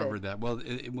not stupid. uncovered that. Well,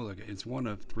 well, look, it's one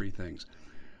of three things: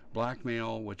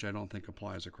 blackmail, which I don't think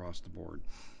applies across the board;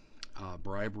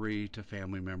 bribery to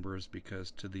family members,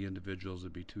 because to the individuals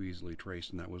it'd be too easily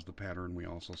traced, and that was the pattern we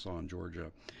also saw in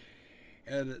Georgia.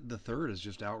 And the third is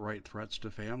just outright threats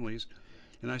to families.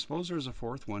 And I suppose there's a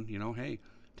fourth one. You know, hey,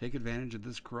 take advantage of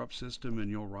this corrupt system, and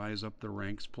you'll rise up the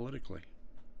ranks politically.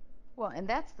 Well, and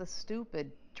that's the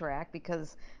stupid track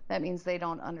because that means they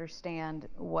don't understand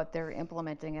what they're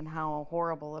implementing and how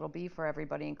horrible it'll be for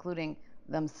everybody, including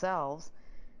themselves.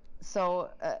 So,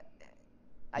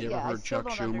 You ever yeah, I heard still Chuck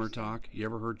don't Schumer understand. talk? You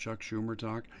ever heard Chuck Schumer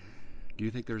talk? Do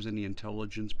you think there's any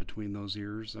intelligence between those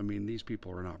ears? I mean, these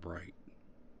people are not bright.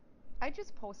 I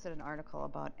just posted an article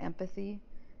about empathy,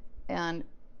 and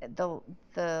the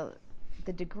the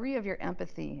the degree of your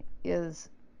empathy is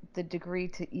the degree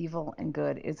to evil and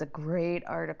good is a great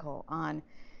article on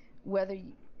whether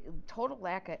total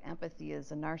lack of empathy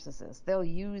is a narcissist. They'll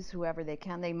use whoever they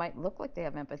can. They might look like they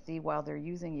have empathy while they're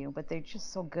using you, but they're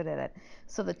just so good at it.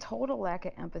 So the total lack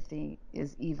of empathy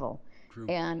is evil, True.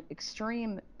 and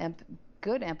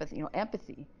good empathy,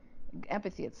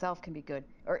 empathy itself can be good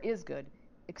or is good.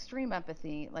 Extreme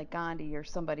empathy, like Gandhi or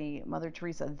somebody, Mother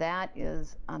Teresa, that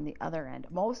is on the other end.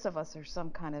 Most of us are some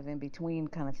kind of in between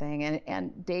kind of thing,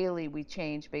 and daily we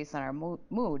change based on our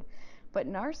mood. But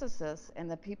narcissists and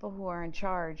the people who are in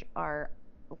charge are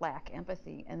lack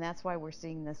empathy, and that's why we're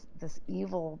seeing this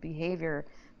evil behavior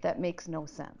that makes no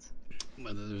sense.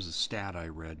 There's a stat I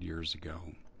read years ago,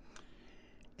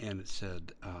 and it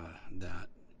said that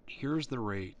here's the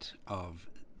rate of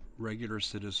regular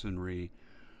citizenry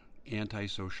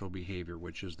antisocial behavior,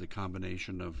 which is the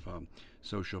combination of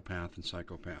sociopath and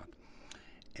psychopath.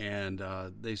 And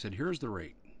they said, here's the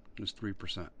rate. It's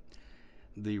 3%.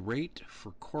 The rate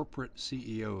for corporate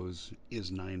CEOs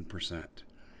is 9%.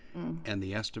 Mm. And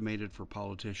the estimated for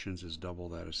politicians is double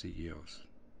that of CEOs.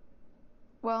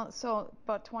 Well, so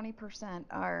about 20%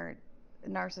 are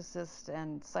narcissists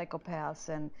and psychopaths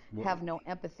and Well, have no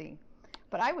empathy.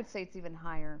 But I would say it's even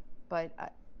higher. But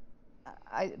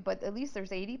but at least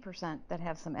there's 80% that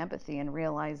have some empathy and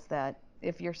realize that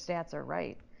if your stats are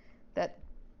right, that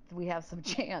we have some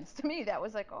chance. To me, that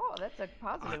was like, oh, that's a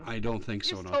positive. I don't think You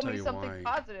so, and just I'll told tell me you something why.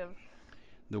 positive.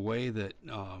 The way that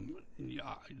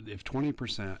if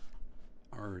 20%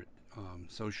 are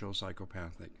socio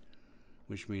psychopathic,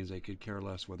 which means they could care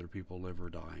less whether people live or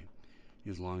die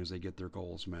as long as they get their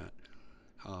goals met.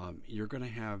 You're going to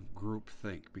have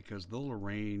groupthink because they'll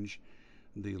arrange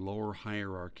the lower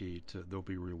hierarchy to, there'll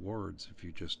be rewards if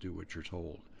you just do what you're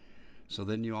told. So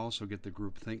then you also get the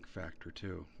groupthink factor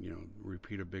too. You know,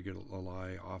 repeat a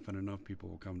lie often enough, people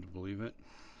will come to believe it,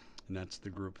 and that's the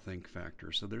groupthink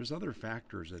factor. So there's other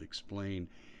factors that explain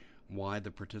why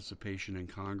the participation in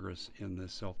Congress in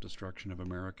this self-destruction of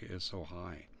America is so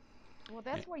high. Well,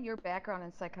 Eh, that's why your background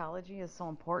in psychology is so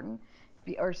important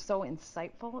or so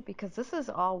insightful because this is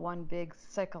all one big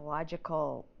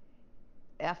psychological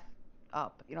F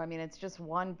up. I mean, it's just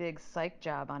one big psych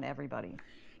job on everybody.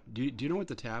 do you know what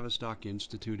the Tavistock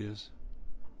Institute is?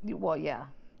 Well, yeah.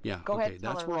 Yeah, Go okay, ahead,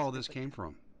 tell that's our where all listeners this what you came know.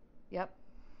 from. Yep.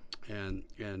 And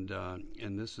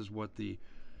this is what the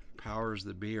powers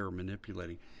that be are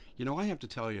manipulating. You know, I have to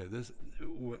tell you this: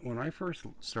 when I first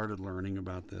started learning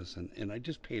about this, and I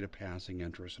just paid a passing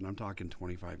interest, and I'm talking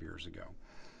 25 years ago.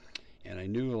 And I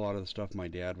knew a lot of the stuff my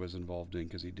dad was involved in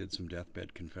because he did some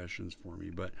deathbed confessions for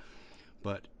me. But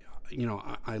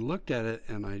I looked at it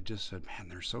and I just said, man,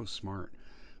 they're so smart.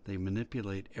 They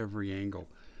manipulate every angle.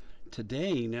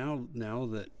 Today, now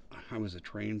that I was a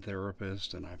trained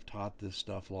therapist and I've taught this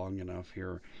stuff long enough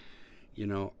here,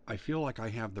 I feel like I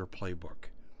have their playbook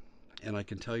and I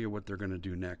can tell you what they're going to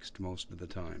do next most of the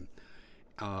time.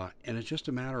 And it's just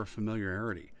a matter of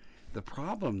familiarity. The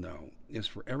problem, though, is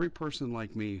for every person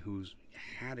like me who's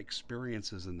had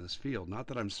experiences in this field, not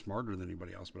that I'm smarter than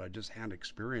anybody else, but I just had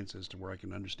experiences to where I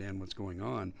can understand what's going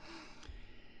on.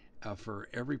 For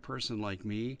every person like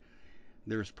me,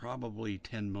 there's probably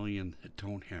 10 million that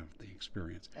don't have the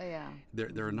experience. Yeah.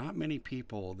 There are Hmm. not many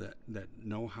people that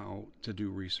know how to do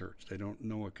research. They don't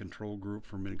know a control group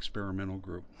from an experimental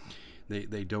group.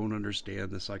 They don't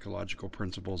understand the psychological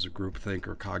principles of groupthink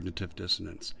or cognitive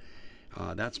dissonance.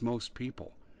 That's most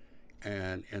people,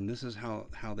 and this is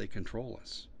how they control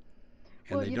us.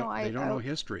 And Well, they don't know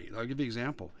history. I'll give you an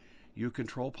example. You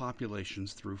control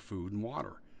populations through food and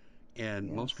water,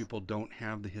 and most yes. people don't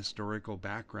have the historical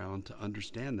background to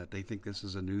understand that. They think this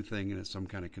is a new thing and it's some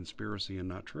kind of conspiracy and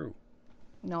not true.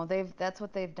 No, that's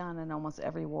what they've done in almost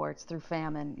every war. It's through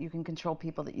famine. You can control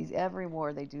people that use every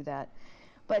war they do that.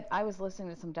 But I was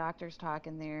listening to some doctors talk,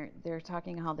 and they're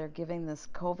talking how they're giving this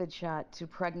COVID shot to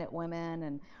pregnant women,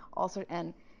 and also,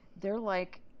 and they're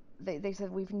like, they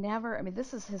said we've never. I mean,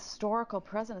 this is historical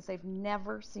precedence. They've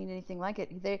never seen anything like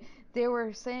it. They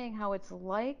were saying how it's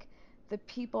like the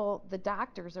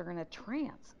doctors are in a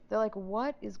trance. They're like,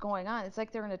 what is going on? It's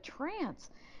like they're in a trance,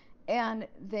 and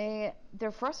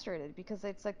they're frustrated because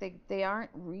it's like they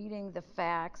aren't reading the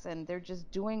facts, and they're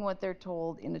just doing what they're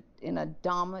told in a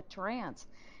dumb trance.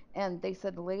 And they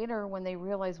said later when they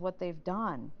realize what they've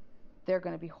done, they're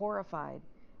going to be horrified.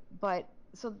 But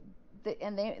so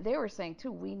they were saying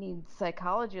too, we need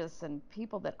psychologists and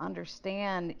people that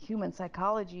understand human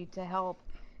psychology to help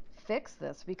fix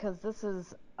this, because this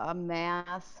is a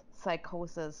mass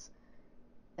psychosis,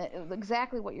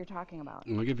 exactly what you're talking about.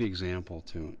 And I'll give you an example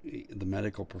too. The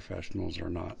medical professionals are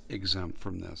not exempt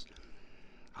from this.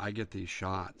 I get these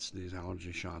shots, these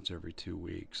allergy shots every 2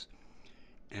 weeks,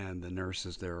 and the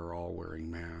nurses there are all wearing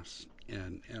masks.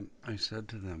 And I said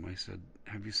to them, I said,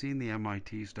 have you seen the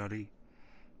MIT study?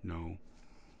 No.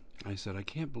 I said, I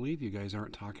can't believe you guys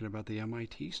aren't talking about the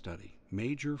MIT study.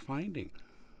 Major finding.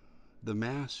 The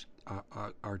masks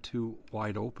are too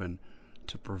wide open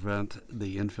to prevent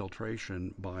the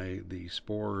infiltration by the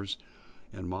spores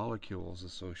and molecules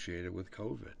associated with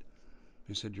COVID.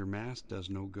 He said, your mask does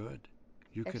no good.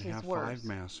 You could Actually, it's have 5 worse.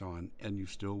 masks on and you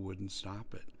still wouldn't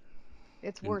stop it.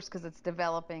 It's And worse because it's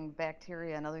developing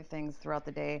bacteria and other things throughout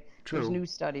the day. There's true, new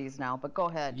studies now, but go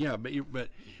ahead. yeah, but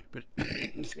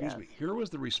excuse Yes. me. Here was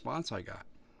the response I got.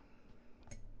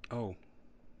 Oh,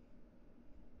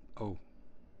 oh,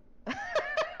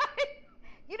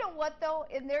 You know what, though?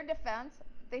 In their defense,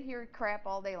 they hear crap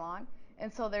all day long,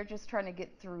 and so they're just trying to get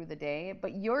through the day.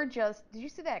 But you're just, did you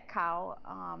see that cow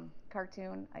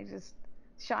cartoon?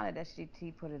 Sean at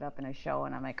SGT put it up in a show,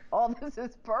 and I'm like, oh, this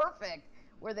is perfect.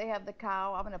 Where they have the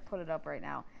cow. I'm going to put it up right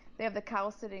now. They have the cow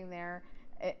sitting there,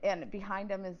 and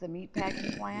behind him is the meat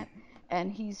packing plant,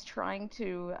 and he's trying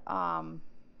to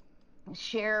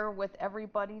share with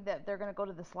everybody that they're going to go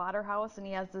to the slaughterhouse, and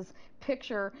he has this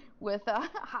picture with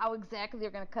how exactly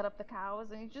they're going to cut up the cows,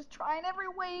 and he's just trying every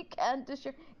way he can to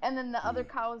share. And then the other mm.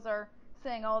 cows are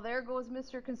saying, oh, there goes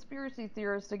Mr. Conspiracy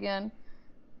Theorist again.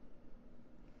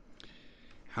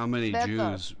 That's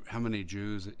us. How many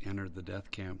Jews entered the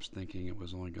death camps thinking it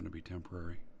was only going to be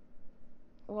temporary?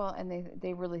 Well, and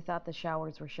they really thought the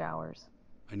showers were showers.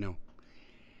 I know.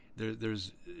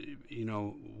 There's,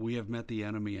 we have met the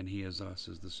enemy and he is us,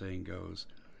 as the saying goes.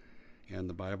 And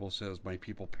the Bible says, my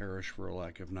people perish for a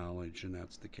lack of knowledge, and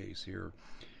that's the case here.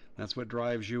 That's what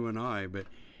drives you and I. But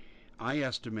I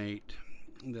estimate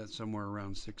that somewhere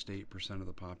around 6 to 8% of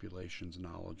the population is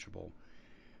knowledgeable.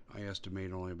 I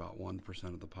estimate only about 1%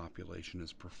 of the population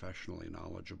is professionally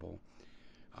knowledgeable.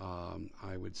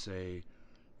 I would say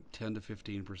 10 to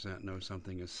 15% know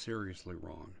something is seriously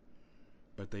wrong,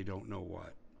 but they don't know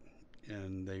what.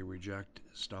 And they reject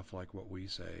stuff like what we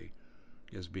say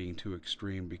as being too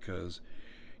extreme because,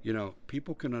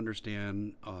 people can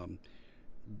understand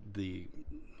the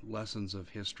lessons of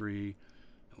history,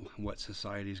 what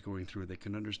society is going through. They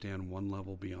can understand one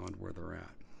level beyond where they're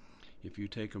at. If you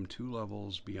take them 2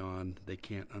 levels beyond, they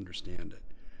can't understand it.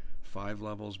 5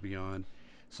 levels beyond.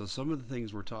 So some of the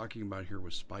things we're talking about here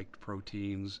with spiked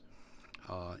proteins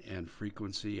and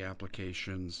frequency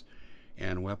applications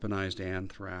and weaponized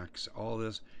anthrax, all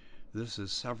this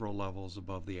is several levels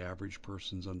above the average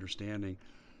person's understanding.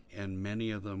 and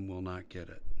many of them will not get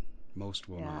it. Most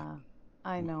will not. Yeah,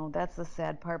 I know. That's the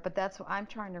sad part, but that's I'm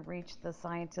trying to reach the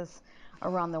scientists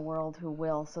around the world who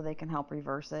will so they can help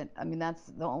reverse it. I mean, that's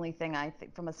the only thing I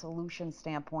think from a solution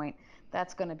standpoint,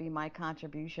 that's going to be my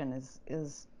contribution is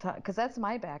because that's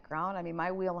my background. I mean,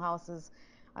 my wheelhouse is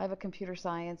I have a computer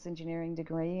science engineering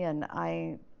degree and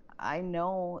I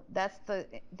know that's the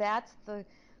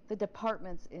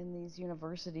departments in these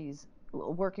universities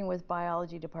working with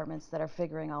biology departments that are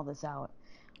figuring all this out.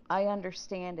 I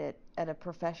understand it at a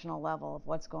professional level of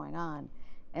what's going on.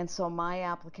 And so my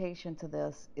application to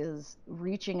this is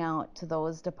reaching out to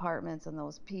those departments and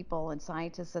those people and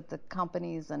scientists at the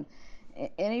companies and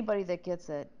anybody that gets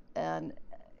it and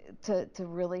to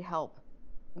really help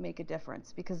make a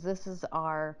difference because this is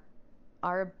our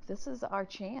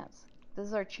chance. This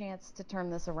is our chance to turn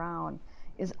this around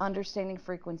is understanding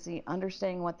frequency,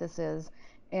 understanding what this is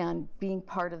and being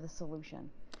part of the solution.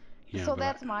 Yeah, So but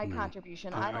that's my no,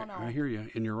 contribution. I don't I know. hear you,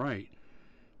 and you're right.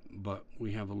 But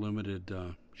we have a limited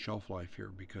shelf life here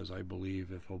because I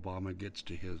believe if Obama gets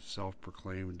to his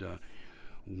self-proclaimed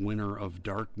winner of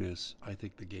darkness, I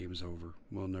think the game's over.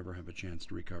 We'll never have a chance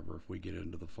to recover if we get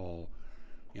into the fall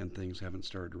and things haven't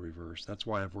started to reverse. That's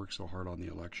why I've worked so hard on the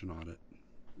election audit.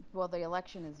 Well, the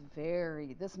election is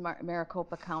very, this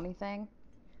Maricopa County thing,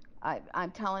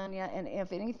 I'm telling you, and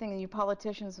if anything, you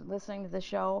politicians listening to the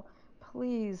show,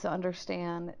 please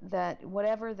understand that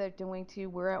whatever they're doing to you,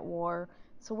 we're at war.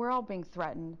 So we're all being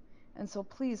threatened. And so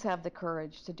please have the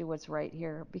courage to do what's right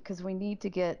here because we need to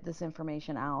get this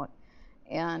information out.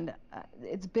 And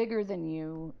it's bigger than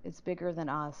you, it's bigger than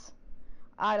us.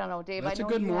 I don't know, Dave. I That's a know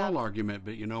good you moral have, argument,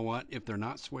 but you know what? If they're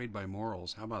not swayed by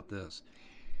morals, how about this?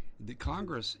 The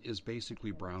Congress is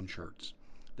basically brown shirts.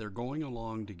 They're going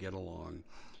along to get along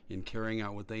in carrying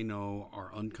out what they know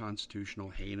are unconstitutional,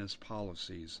 heinous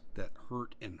policies that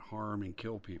hurt and harm and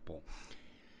kill people.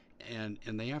 And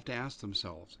they have to ask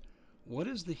themselves, what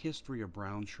is the history of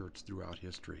brown shirts throughout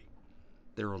history?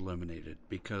 They're eliminated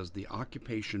because the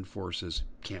occupation forces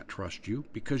can't trust you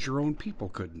because your own people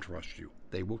couldn't trust you.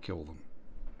 They will kill them.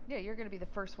 yeah, you're going to be the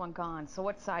first one gone. So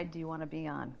what side do you want to be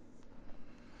on?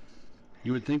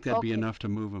 You would think that'd be Okay. enough to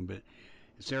move them, but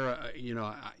Sarah,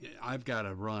 I've got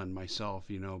to run myself,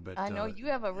 but I know you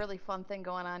have a really fun thing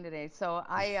going on today, so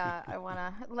I want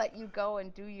to let you go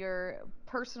and do your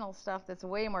personal stuff that's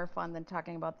way more fun than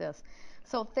talking about this.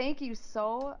 So thank you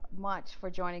so much for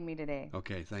joining me today.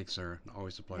 okay, thanks, Sarah.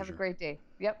 Always a Have a pleasure. great day.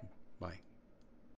 Yep. Bye.